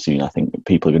anytime soon, I think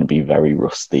people are going to be very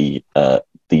rusty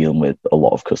dealing with a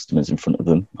lot of customers in front of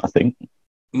them, I think.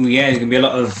 Yeah, there's going to be a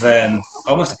lot of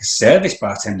almost like a service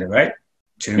bartender, right?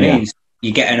 Do you know what I mean?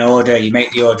 You get an order, you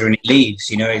make the order, and it leaves.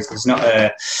 It's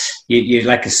not you're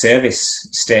like a service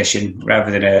station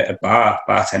rather than a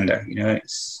bartender.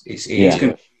 It's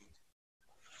good.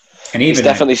 And even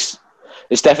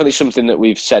it's definitely something that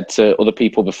we've said to other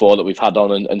people before that we've had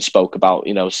on and spoke about,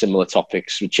 similar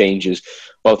topics with changes.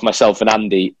 Both myself and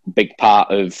Andy, big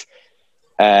part of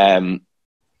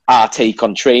our take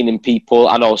on training people,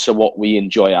 and also what we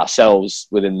enjoy ourselves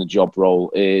within the job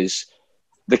role, is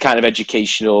the kind of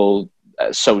educational,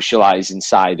 socialising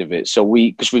side of it. So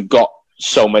because we've got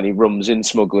so many rums in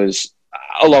Smugglers,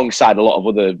 alongside a lot of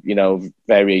other,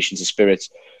 variations of spirits,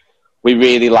 we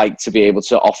really like to be able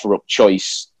to offer up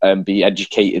choice and be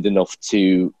educated enough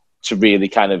to really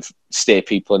kind of steer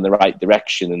people in the right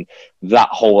direction. And that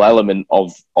whole element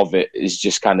of it is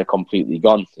just kind of completely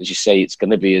gone. As you say, it's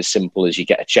going to be as simple as you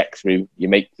get a check through, you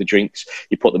make the drinks,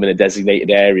 you put them in a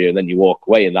designated area, and then you walk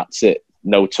away, and that's it.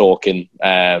 No talking,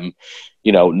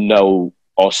 no,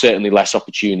 or certainly less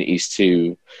opportunities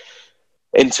to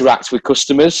interact with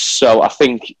customers. So I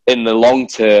think in the long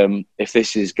term, if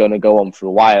this is going to go on for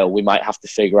a while, we might have to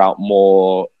figure out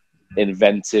more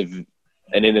inventive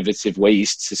and innovative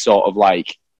ways to sort of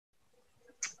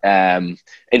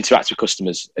interact with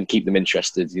customers and keep them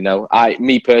interested.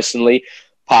 Me personally,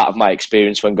 part of my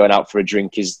experience when going out for a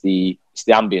drink is it's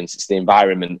the ambience, it's the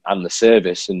environment and the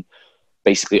service, and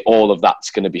basically all of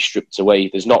that's going to be stripped away.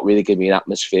 There's not really going to be an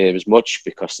atmosphere as much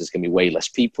because there's going to be way less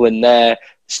people in there.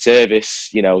 Service,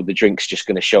 the drink's just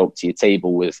going to show up to your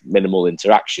table with minimal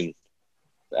interaction.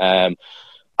 I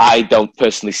don't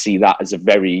personally see that as a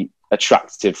very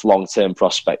attractive long-term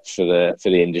prospect for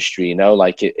the industry.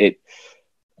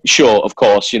 Sure, of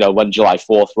course, when July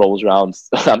 4th rolls around,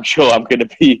 I'm sure I'm going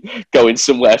to be going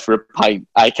somewhere for a pint.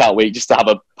 I can't wait just to have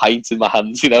a pint in my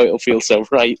hands. It'll feel so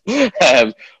right.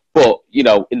 But,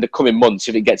 in the coming months,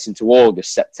 if it gets into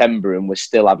August, September, and we're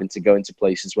still having to go into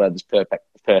places where there's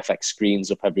perfect screens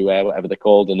up everywhere, whatever they're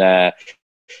called, and,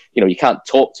 you can't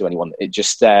talk to anyone. It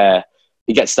just, it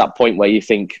gets to that point where you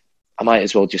think, I might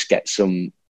as well just get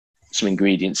some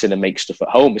ingredients in and make stuff at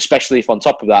home, especially if on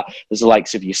top of that, there's the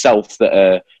likes of yourself that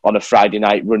are on a Friday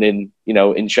night running,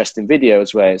 interesting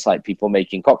videos where it's like people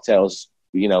making cocktails,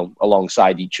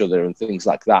 alongside each other and things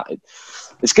like that.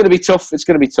 it's going to be tough. It's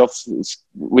going to be tough.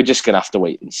 We're just going to have to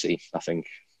wait and see, I think.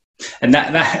 And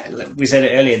that like we said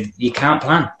it earlier, you can't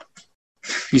plan.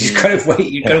 You just got to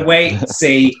wait. You've got to wait,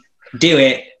 see, do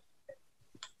it,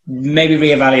 maybe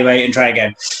reevaluate and try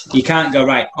again. You can't go,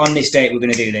 right, on this date we're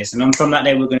going to do this, and from that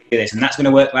day we're going to do this, and that's going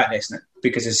to work like this.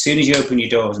 Because as soon as you open your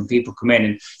doors and people come in,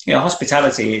 and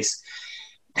hospitality is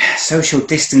social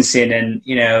distancing, and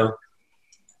you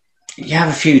have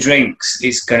a few drinks,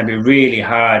 it's going to be really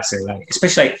hard to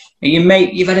especially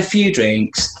you've had a few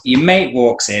drinks, your mate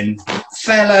walks in,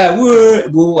 fella,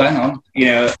 whoa, hang on,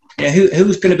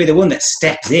 who's going to be the one that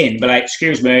steps in, but like,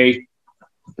 excuse me,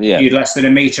 you're less than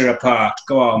a metre apart,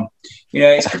 go on.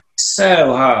 It's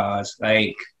so hard,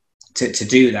 to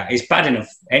do that. It's bad enough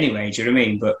anyway, do you know what I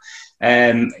mean? But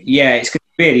it's going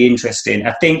to be really interesting.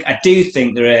 I do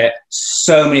think there are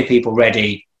so many people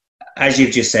ready, as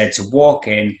you've just said, to walk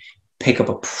in, pick up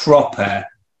a proper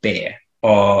beer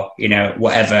or,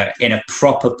 whatever in a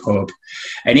proper pub.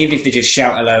 And even if they just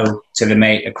shout hello to the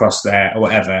mate across there or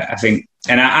whatever, I think,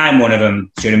 and I'm one of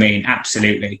them, do you know what I mean?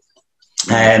 Absolutely.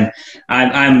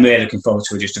 I'm really looking forward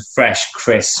to just a fresh,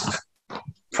 crisp,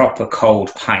 proper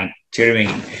cold pint. Do you know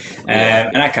what I mean?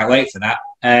 And I can't wait for that.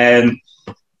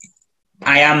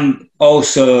 I am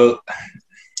also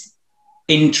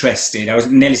interested. I was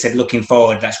nearly said looking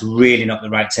forward. That's really not the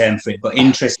right term for it, but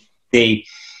interested to see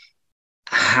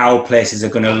how places are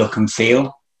going to look and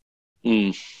feel.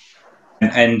 And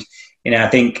I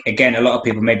think, again, a lot of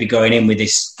people may be going in with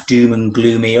this doom and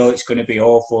gloomy, it's going to be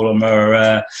awful.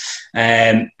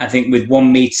 I think with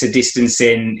 1 metre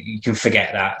distancing, you can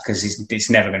forget that because it's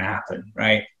never going to happen,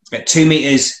 right? At 2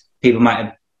 metres, people might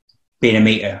have been a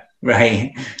metre,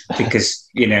 right? Because,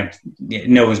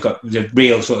 no one's got the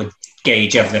real sort of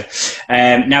gauge of the...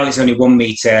 now it's only 1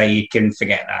 metre, you can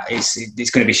forget that. It's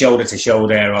going to be shoulder to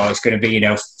shoulder, or it's going to be,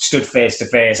 stood face to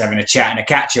face, having a chat and a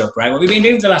catch-up, right? What we've been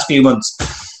doing for the last few months.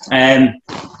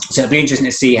 So it'll be interesting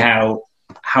to see how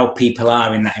people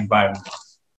are in that environment.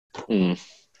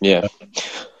 Yeah.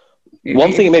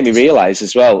 One thing it made me realise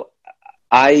as well,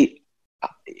 I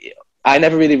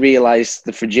never really realised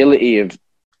the fragility of,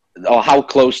 or how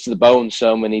close to the bone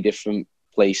so many different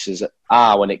places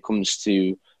are when it comes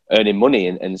to earning money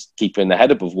and keeping their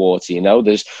head above water.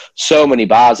 There's so many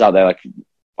bars out there. Like,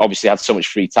 obviously, I had so much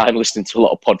free time listening to a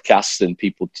lot of podcasts and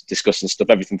people discussing stuff,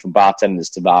 everything from bartenders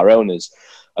to bar owners.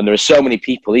 And there are so many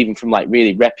people, even from like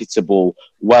really reputable,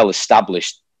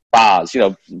 well-established bars,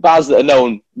 bars that are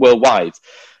known worldwide.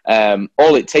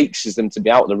 All it takes is them to be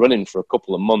out of the running for a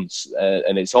couple of months,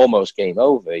 and it's almost game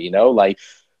over. Like,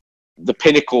 the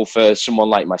pinnacle for someone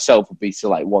like myself would be to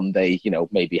like one day,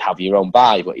 maybe have your own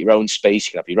bar, you've got your own space,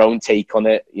 you can have your own take on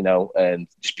it, and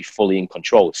just be fully in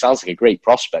control. It sounds like a great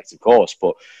prospect, of course,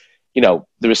 but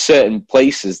there are certain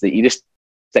places that you just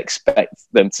expect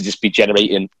them to just be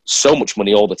generating so much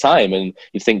money all the time, and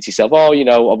you think to yourself,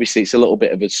 obviously it's a little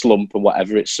bit of a slump and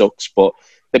whatever, it sucks, but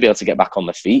they'll be able to get back on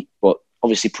their feet. But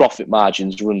obviously profit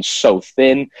margins run so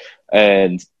thin,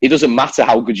 and it doesn't matter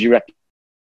how good your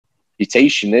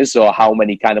reputation is or how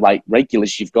many kind of like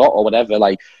regulars you've got or whatever,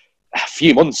 like a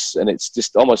few months and it's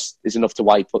just almost is enough to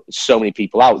wipe so many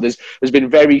people out. There's been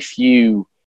very few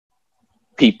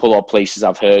people or places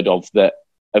I've heard of that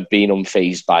have been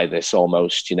unfazed by this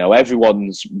almost.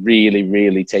 Everyone's really,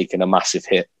 really taken a massive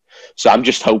hit. So I'm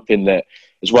just hoping that,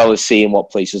 as well as seeing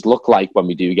what places look like when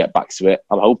we do get back to it,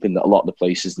 I'm hoping that a lot of the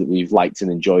places that we've liked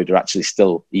and enjoyed are actually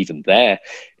still even there.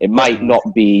 It might not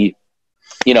be,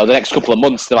 the next couple of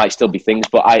months there might still be things,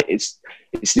 but it's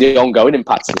the ongoing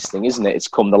impact of this thing, isn't it? It's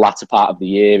come the latter part of the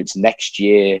year. It's next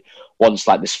year, once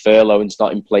like this furloughing's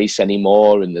not in place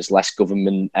anymore and there's less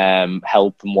government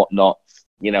help and whatnot.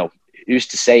 Who's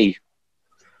to say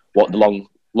what the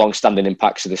long-standing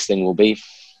impacts of this thing will be?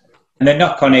 And the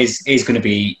knock-on is going to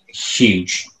be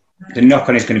huge. The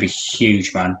knock-on is going to be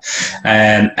huge, man.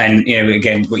 And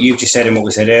again, what you've just said and what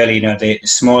we said earlier, the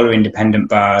smaller independent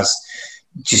bars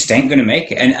just ain't going to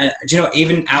make it. And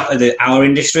even out of our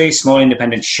industry, small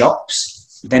independent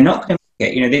shops, they're not going to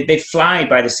make it. They fly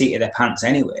by the seat of their pants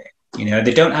anyway.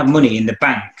 They don't have money in the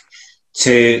bank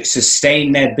to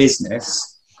sustain their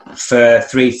business for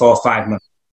 3, 4, 5 months.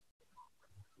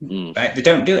 Right? They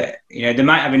don't do it. They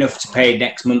might have enough to pay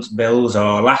next month's bills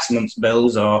or last month's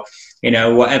bills or,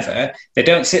 whatever. They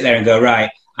don't sit there and go,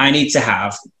 right, I need to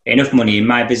have enough money in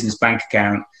my business bank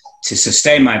account to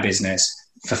sustain my business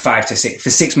for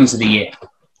 6 months of the year,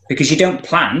 because you don't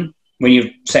plan when you're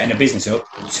setting a business up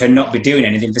to not be doing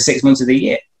anything for 6 months of the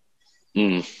year.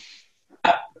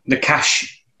 The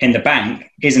cash in the bank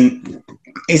isn't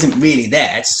really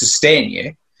there to sustain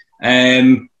you.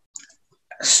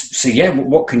 So yeah,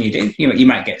 what can you do? You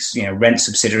might get rent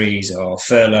subsidies or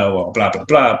furlough or blah blah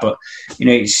blah, but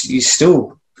you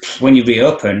still, when you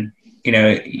reopen,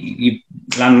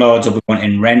 landlords will be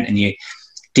wanting rent, and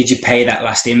did you pay that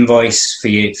last invoice for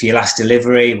your last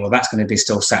delivery? Well, that's going to be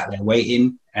still sat there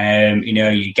waiting.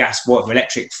 Your gas, water,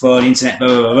 electric, phone, internet, blah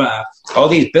blah blah. All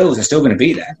these bills are still going to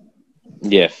be there.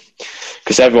 Yeah,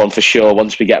 because everyone, for sure,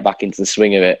 once we get back into the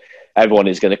swing of it, everyone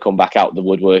is going to come back out the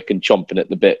woodwork and chomping at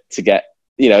the bit to get,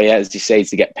 as you say,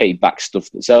 to get paid back stuff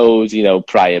that's owed,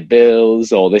 prior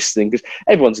bills, all this thing. Because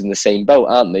everyone's in the same boat,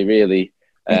 aren't they, really?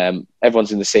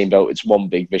 Everyone's in the same boat. It's one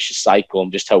big vicious cycle.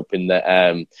 I'm just hoping that,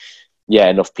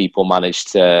 enough people manage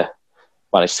to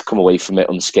come away from it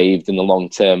unscathed in the long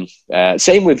term.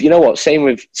 Same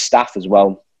with staff as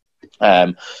well.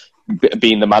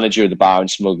 Being the manager of the Bar and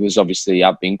Smugglers, obviously,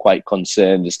 I've been quite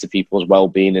concerned as to people's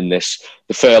well-being in this.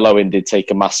 The furloughing did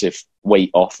take a massive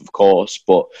weight off, of course,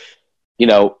 but,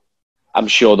 I'm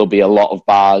sure there'll be a lot of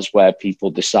bars where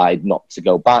people decide not to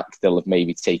go back. They'll have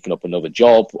maybe taken up another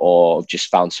job or just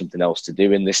found something else to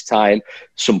do in this time.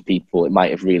 Some people, it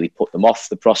might have really put them off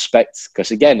the prospect,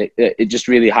 because, again, it just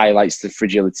really highlights the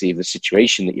fragility of the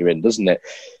situation that you're in, doesn't it?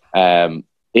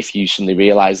 If you suddenly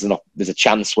realise there's a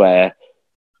chance where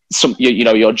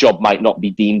your job might not be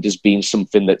deemed as being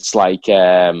something that's like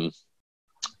a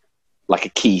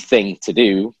key thing to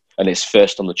do, and it's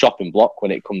first on the chopping block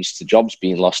when it comes to jobs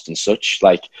being lost and such.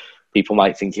 Like, people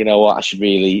might think, I should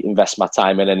really invest my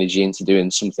time and energy into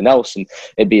doing something else. And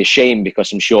it'd be a shame,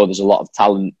 because I'm sure there's a lot of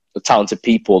talented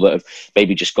people that have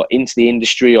maybe just got into the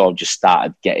industry or just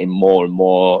started getting more and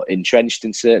more entrenched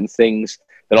in certain things.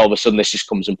 Then all of a sudden this just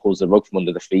comes and pulls the rug from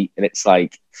under the feet. And it's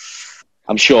like,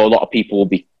 I'm sure a lot of people will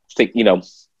be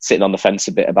sitting on the fence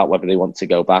a bit about whether they want to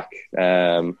go back.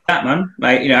 I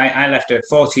left a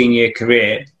 14-year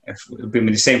career. I've been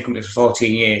with the same company for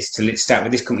 14 years to start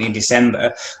with this company in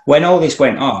December. When all this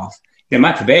went off,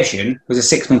 my probation was a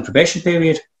 6-month probation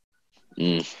period.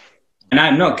 And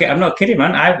I'm not kidding,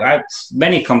 man. I've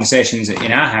many conversations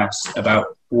in our house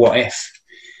about what if,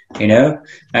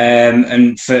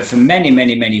 and for many,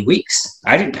 many, many weeks,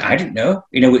 I didn't know.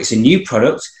 It's a new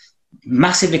product,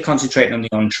 massively concentrating on the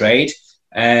on-trade.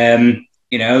 I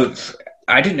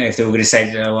didn't know if they were going to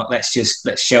say,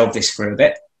 let's shelve this for a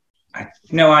bit. I had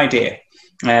no idea.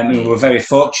 We were very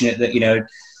fortunate that, I think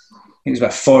it was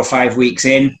about 4 or 5 weeks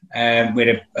in, we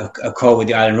had a call with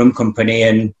the Island Rum Company,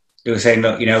 and they were saying,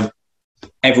 look,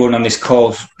 everyone on this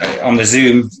call, on the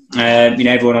Zoom,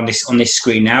 everyone on this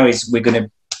screen now we're going to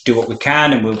do what we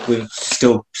can, and we'll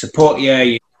still support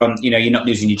you. You're not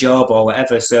losing your job or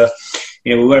whatever. So,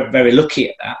 we were very lucky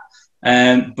at that.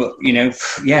 But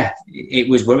it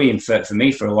was worrying for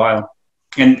me for a while.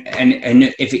 And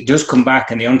if it does come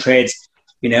back and the on-trades,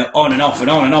 on and off and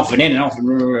on and off and in and off,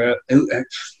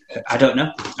 I don't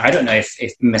know. I don't know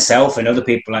if myself and other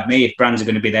people like me, if brands are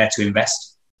going to be there to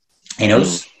invest in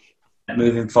us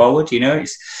moving forward.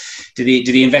 It's, do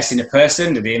they invest in a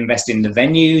person? Do they invest in the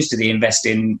venues? Do they invest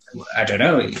in, I don't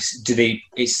know.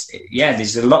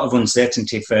 There's a lot of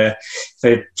uncertainty for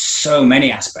so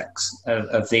many aspects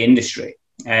of the industry.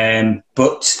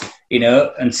 But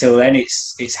until then,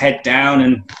 it's head down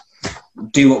and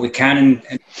do what we can,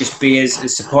 and just be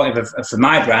as supportive for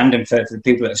my brand and for the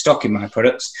people that are stocking my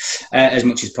products as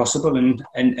much as possible,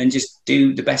 and just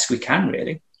do the best we can,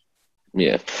 really.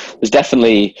 Yeah, there's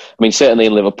definitely, certainly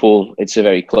in Liverpool, it's a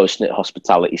very close-knit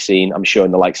hospitality scene. I'm sure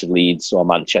in the likes of Leeds or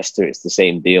Manchester, it's the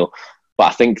same deal. But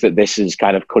I think that this is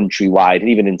kind of countrywide, and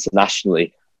even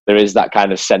internationally, there is that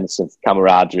kind of sense of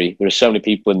camaraderie. There are so many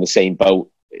people in the same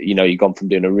boat. You've gone from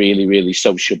doing a really, really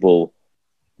sociable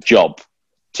job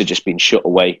to just being shut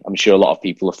away. I'm sure a lot of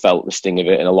people have felt the sting of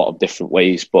it in a lot of different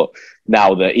ways. But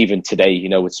now that even today,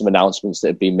 with some announcements that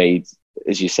have been made,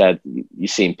 as you said, you're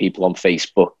seeing people on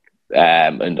Facebook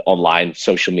and online,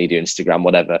 social media, Instagram,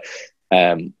 whatever,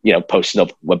 posting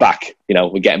up, we're back,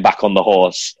 we're getting back on the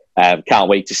horse. Can't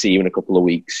wait to see you in a couple of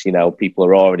weeks. People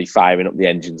are already firing up the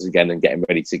engines again and getting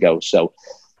ready to go. So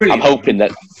brilliant.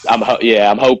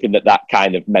 I'm hoping that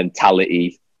kind of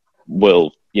mentality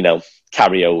will,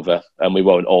 carry over, and we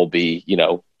won't all be,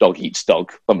 dog eats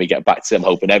dog when we get back to them.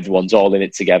 Hoping everyone's all in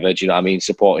it together. Do you know what I mean?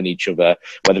 Supporting each other,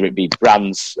 whether it be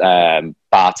brands,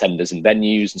 bartenders and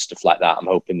venues and stuff like that. I'm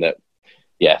hoping that,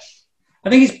 I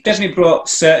think it's definitely brought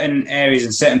certain areas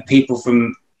and certain people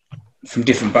from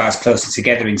different bars closer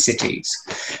together in cities,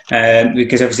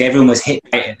 because obviously everyone was hit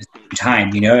right at the same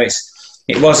time.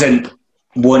 It wasn't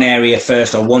one area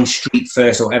first or one street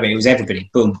first or whatever. It was everybody,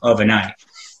 boom, overnight.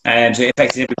 So it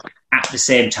affected everybody at the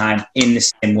same time in the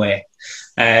same way.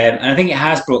 And I think it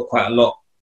has brought quite a lot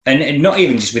and not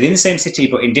even just within the same city,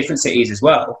 but in different cities as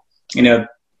well. You know,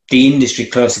 the industry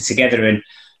closer together, and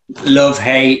love,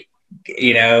 hate,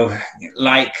 you know,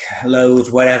 like,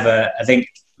 loathe, whatever. I think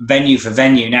venue for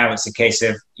venue now, it's a case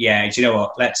of, yeah, do you know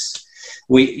what?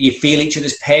 You feel each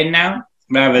other's pain now,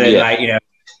 rather than like, you know,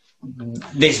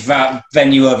 this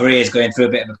venue over here is going through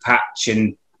a bit of a patch,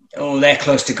 and they're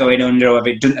close to going under, or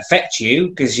it doesn't affect you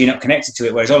because you're not connected to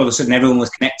it. Whereas all of a sudden, everyone was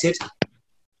connected.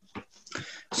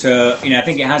 So, you know, I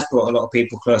think it has brought a lot of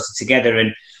people closer together,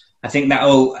 and I think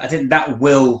that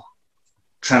will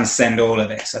transcend all of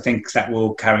this. I think that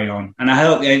will carry on, and I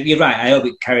hope you're right. I hope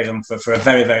it carries on for a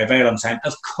very, very, very long time.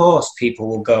 Of course, people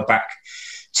will go back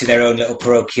to their own little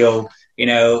parochial, you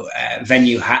know,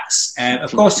 venue hats.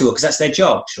 Of course they will, because that's their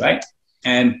jobs, right?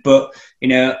 But, you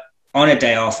know, on a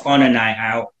day off, on a night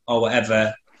out, or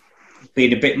whatever,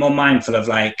 being a bit more mindful of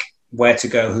like where to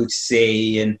go, who to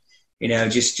see, and, you know,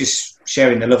 just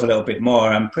sharing the love a little bit more.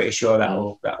 I'm pretty sure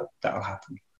that'll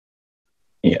happen.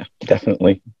 Yeah,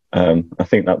 definitely. I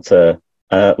think that's a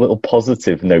little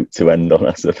positive note to end on,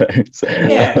 I suppose.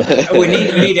 Yeah, we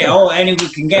need it all, any we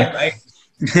can get, right?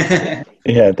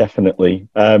 Yeah, definitely.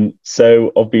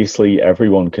 So obviously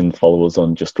everyone can follow us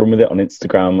on Just Run With It on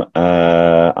Instagram.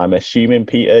 I'm assuming,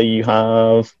 Peter, you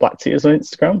have Black Tears on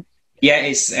Instagram? Yeah,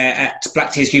 it's at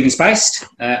Black Tears Cuban Spiced,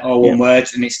 all one word,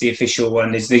 and it's the official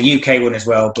one. There's the UK one as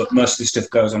well, but most of the stuff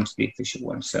goes on to the official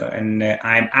one. So, and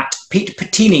I'm at Pete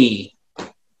Patini.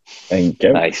 There you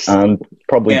go. Nice. And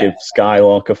probably give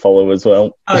Skylark a follow as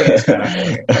well. Oh, yeah,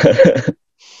 Skylark.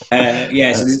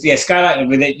 Skylark,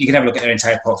 with it, you can have a look at their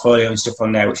entire portfolio and stuff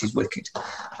on there, which is wicked.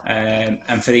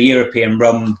 And for the European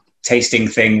rum tasting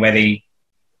thing, where the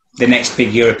next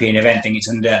big European event thing,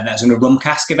 that's under Rum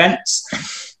Cask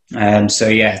Events. So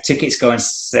yeah, tickets go on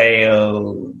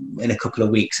sale in a couple of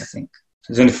weeks, I think.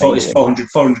 So there's only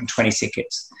 420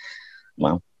 tickets.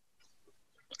 Wow.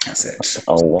 That's it.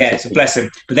 So bless them.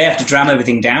 But they have to dram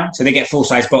everything down, so they get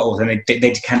full-size bottles and they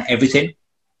decant everything.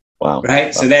 Wow.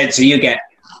 Right? So you get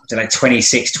like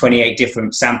 26, 28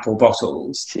 different sample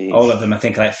bottles. Jeez. All of them, I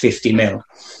think, like 50 ml.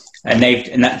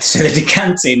 So they're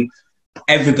decanting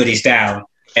everybody's down.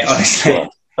 Honestly,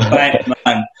 right,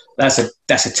 man, that's a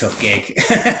tough gig.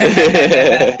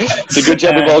 It's a good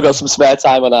job we've all got some spare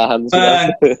time on our hands.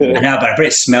 I know, but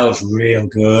it smells real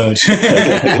good.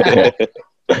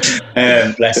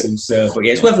 Bless them. So, but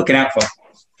yeah, it's worth looking out for.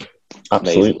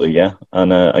 Absolutely, yeah.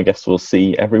 And I guess we'll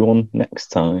see everyone next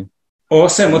time.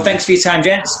 Awesome. Well, thanks for your time,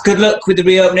 gents. Good luck with the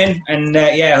reopening, and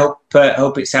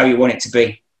hope it's how you want it to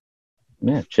be.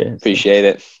 Yeah, cheers. Appreciate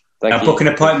it. I'll book an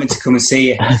appointment to come and see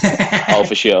you. Oh,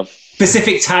 for sure.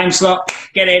 Specific time slot.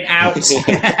 Get in, out.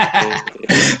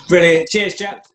 Brilliant. Cheers, chap.